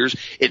 100 years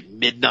at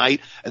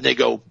midnight, and they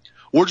go,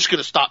 we're just going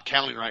to stop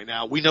counting right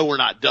now. We know we're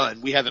not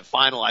done. We haven't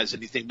finalized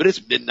anything, but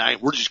it's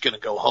midnight. We're just going to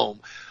go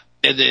home.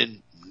 And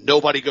then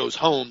nobody goes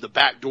home. The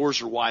back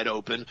doors are wide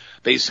open.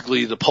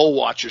 Basically, the poll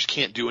watchers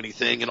can't do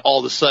anything. And all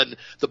of a sudden,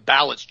 the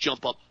ballots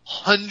jump up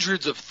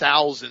hundreds of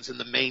thousands in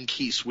the main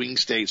key swing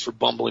states for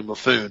bumbling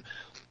buffoon.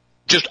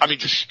 Just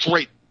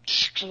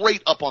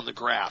straight up on the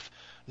graph.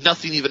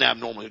 Nothing even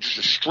abnormal. Just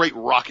a straight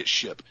rocket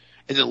ship.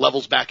 And then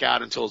levels back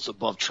out until it's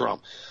above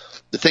Trump.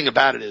 The thing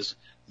about it is,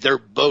 they're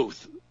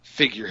both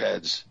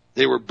figureheads.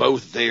 They were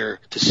both there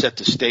to set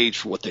the stage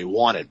for what they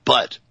wanted.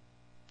 But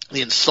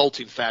the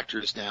insulting factor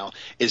is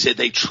that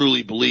they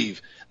truly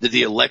believe that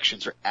the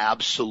elections are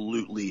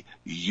absolutely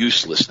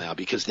useless now,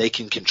 because they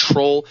can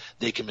control,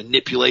 they can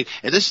manipulate.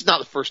 And this is not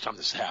the first time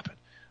this has happened.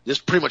 This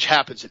pretty much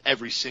happens in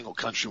every single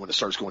country when it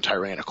starts going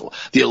tyrannical.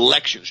 The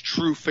elections,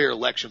 true fair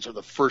elections, are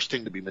the first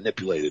thing to be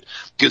manipulated,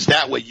 because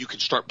that way you can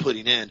start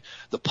putting in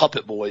the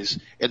puppet boys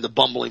and the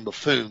bumbling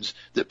buffoons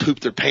that poop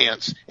their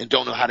pants and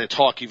don't know how to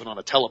talk even on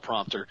a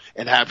teleprompter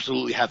and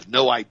absolutely have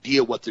no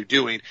idea what they're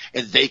doing,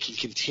 and they can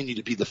continue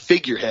to be the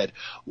figurehead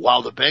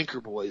while the banker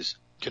boys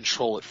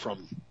control it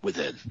from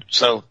within.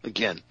 So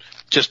again,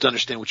 just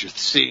understand what you're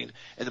seeing,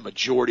 and the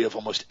majority of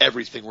almost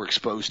everything we're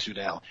exposed to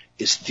now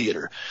is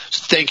theater.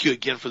 So thank you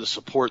again for the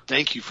support.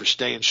 Thank you for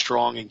staying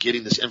strong and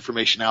getting this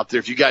information out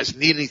there. If you guys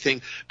need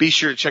anything, be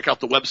sure to check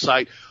out the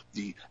website.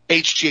 The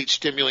HGH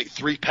Stimulate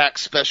 3-pack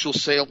special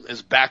sale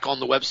is back on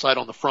the website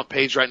on the front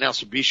page right now,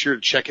 so be sure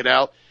to check it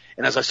out.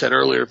 And as I said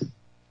earlier,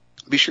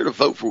 be sure to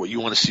vote for what you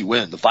want to see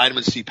win. The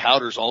vitamin C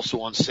powder is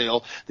also on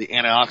sale. The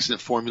antioxidant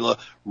formula,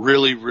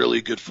 really,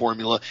 really good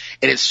formula.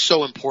 And it's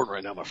so important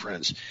right now, my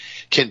friends.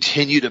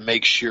 Continue to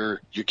make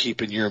sure you're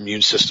keeping your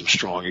immune system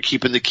strong. You're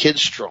keeping the kids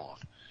strong.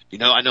 You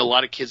know, I know a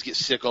lot of kids get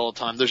sick all the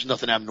time. There's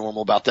nothing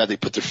abnormal about that. They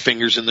put their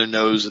fingers in their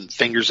nose and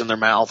fingers in their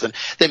mouth, and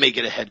they may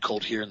get a head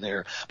cold here and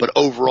there. But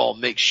overall,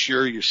 make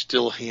sure you're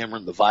still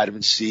hammering the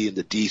vitamin C and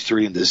the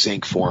D3 and the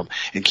zinc for them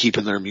and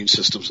keeping their immune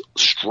systems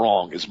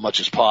strong as much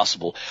as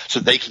possible so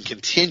they can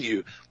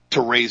continue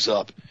to raise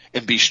up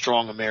and be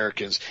strong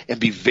Americans, and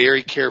be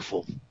very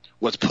careful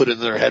what's put in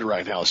their head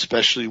right now,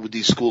 especially with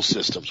these school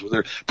systems where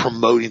they're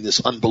promoting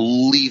this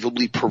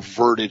unbelievably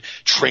perverted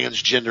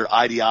transgender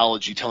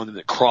ideology, telling them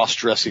that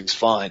cross-dressing's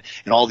fine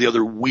and all the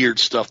other weird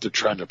stuff they're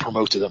trying to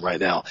promote to them right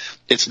now.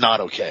 It's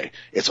not okay.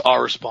 It's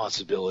our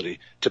responsibility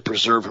to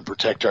preserve and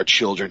protect our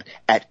children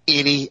at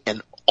any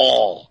and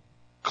all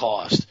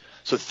cost.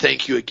 So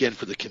thank you again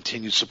for the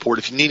continued support.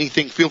 If you need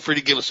anything, feel free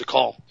to give us a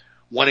call.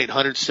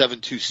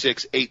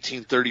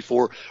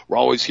 1-800-726-1834. We're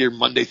always here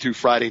Monday through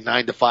Friday,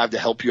 9 to 5, to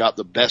help you out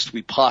the best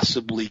we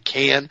possibly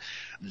can.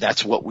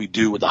 That's what we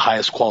do with the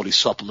highest quality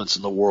supplements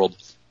in the world.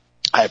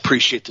 I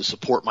appreciate the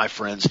support, my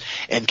friends,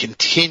 and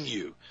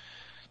continue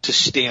to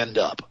stand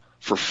up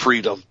for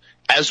freedom.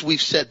 As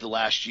we've said the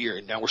last year,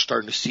 and now we're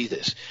starting to see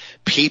this,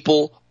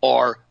 people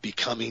are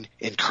becoming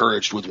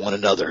encouraged with one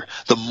another.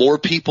 The more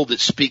people that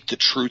speak the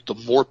truth, the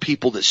more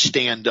people that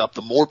stand up,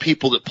 the more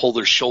people that pull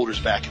their shoulders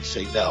back and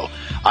say, no,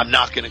 I'm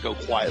not going to go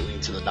quietly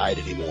into the night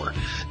anymore.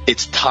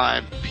 It's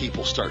time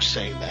people start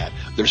saying that.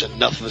 There's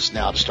enough of us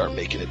now to start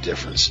making a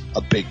difference,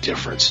 a big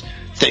difference.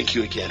 Thank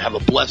you again. Have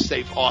a blessed,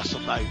 safe,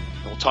 awesome night,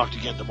 and we'll talk to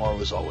you again tomorrow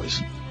as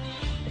always.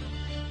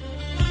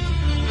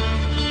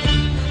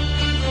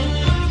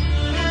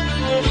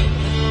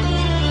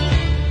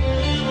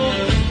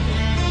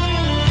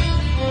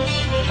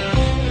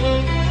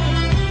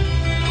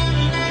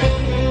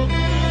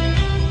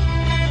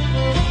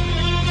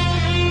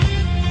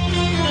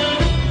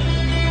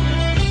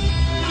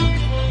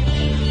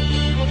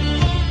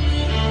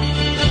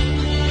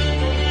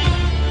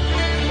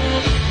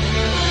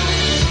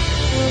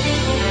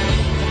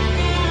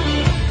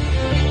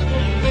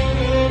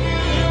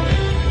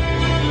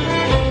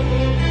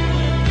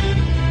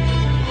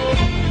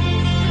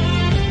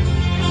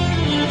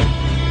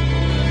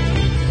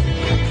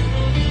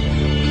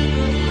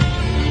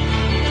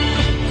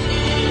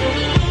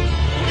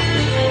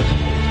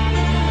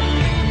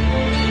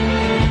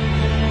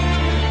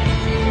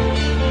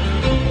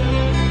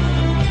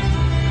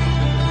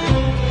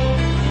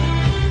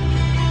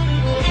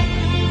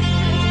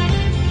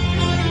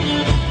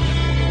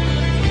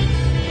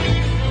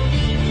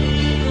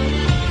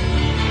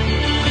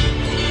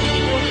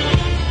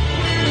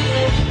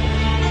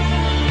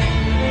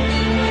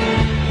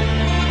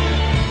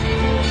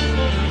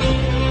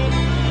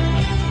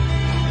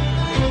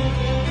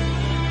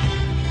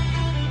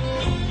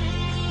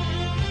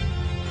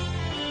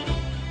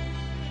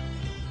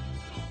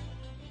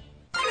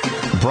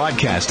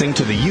 Broadcasting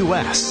to the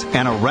U.S.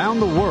 and around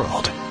the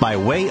world by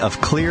way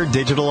of clear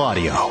digital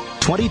audio,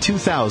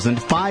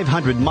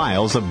 22,500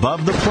 miles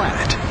above the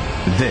planet.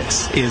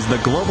 This is the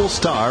Global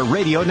Star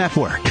Radio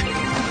Network.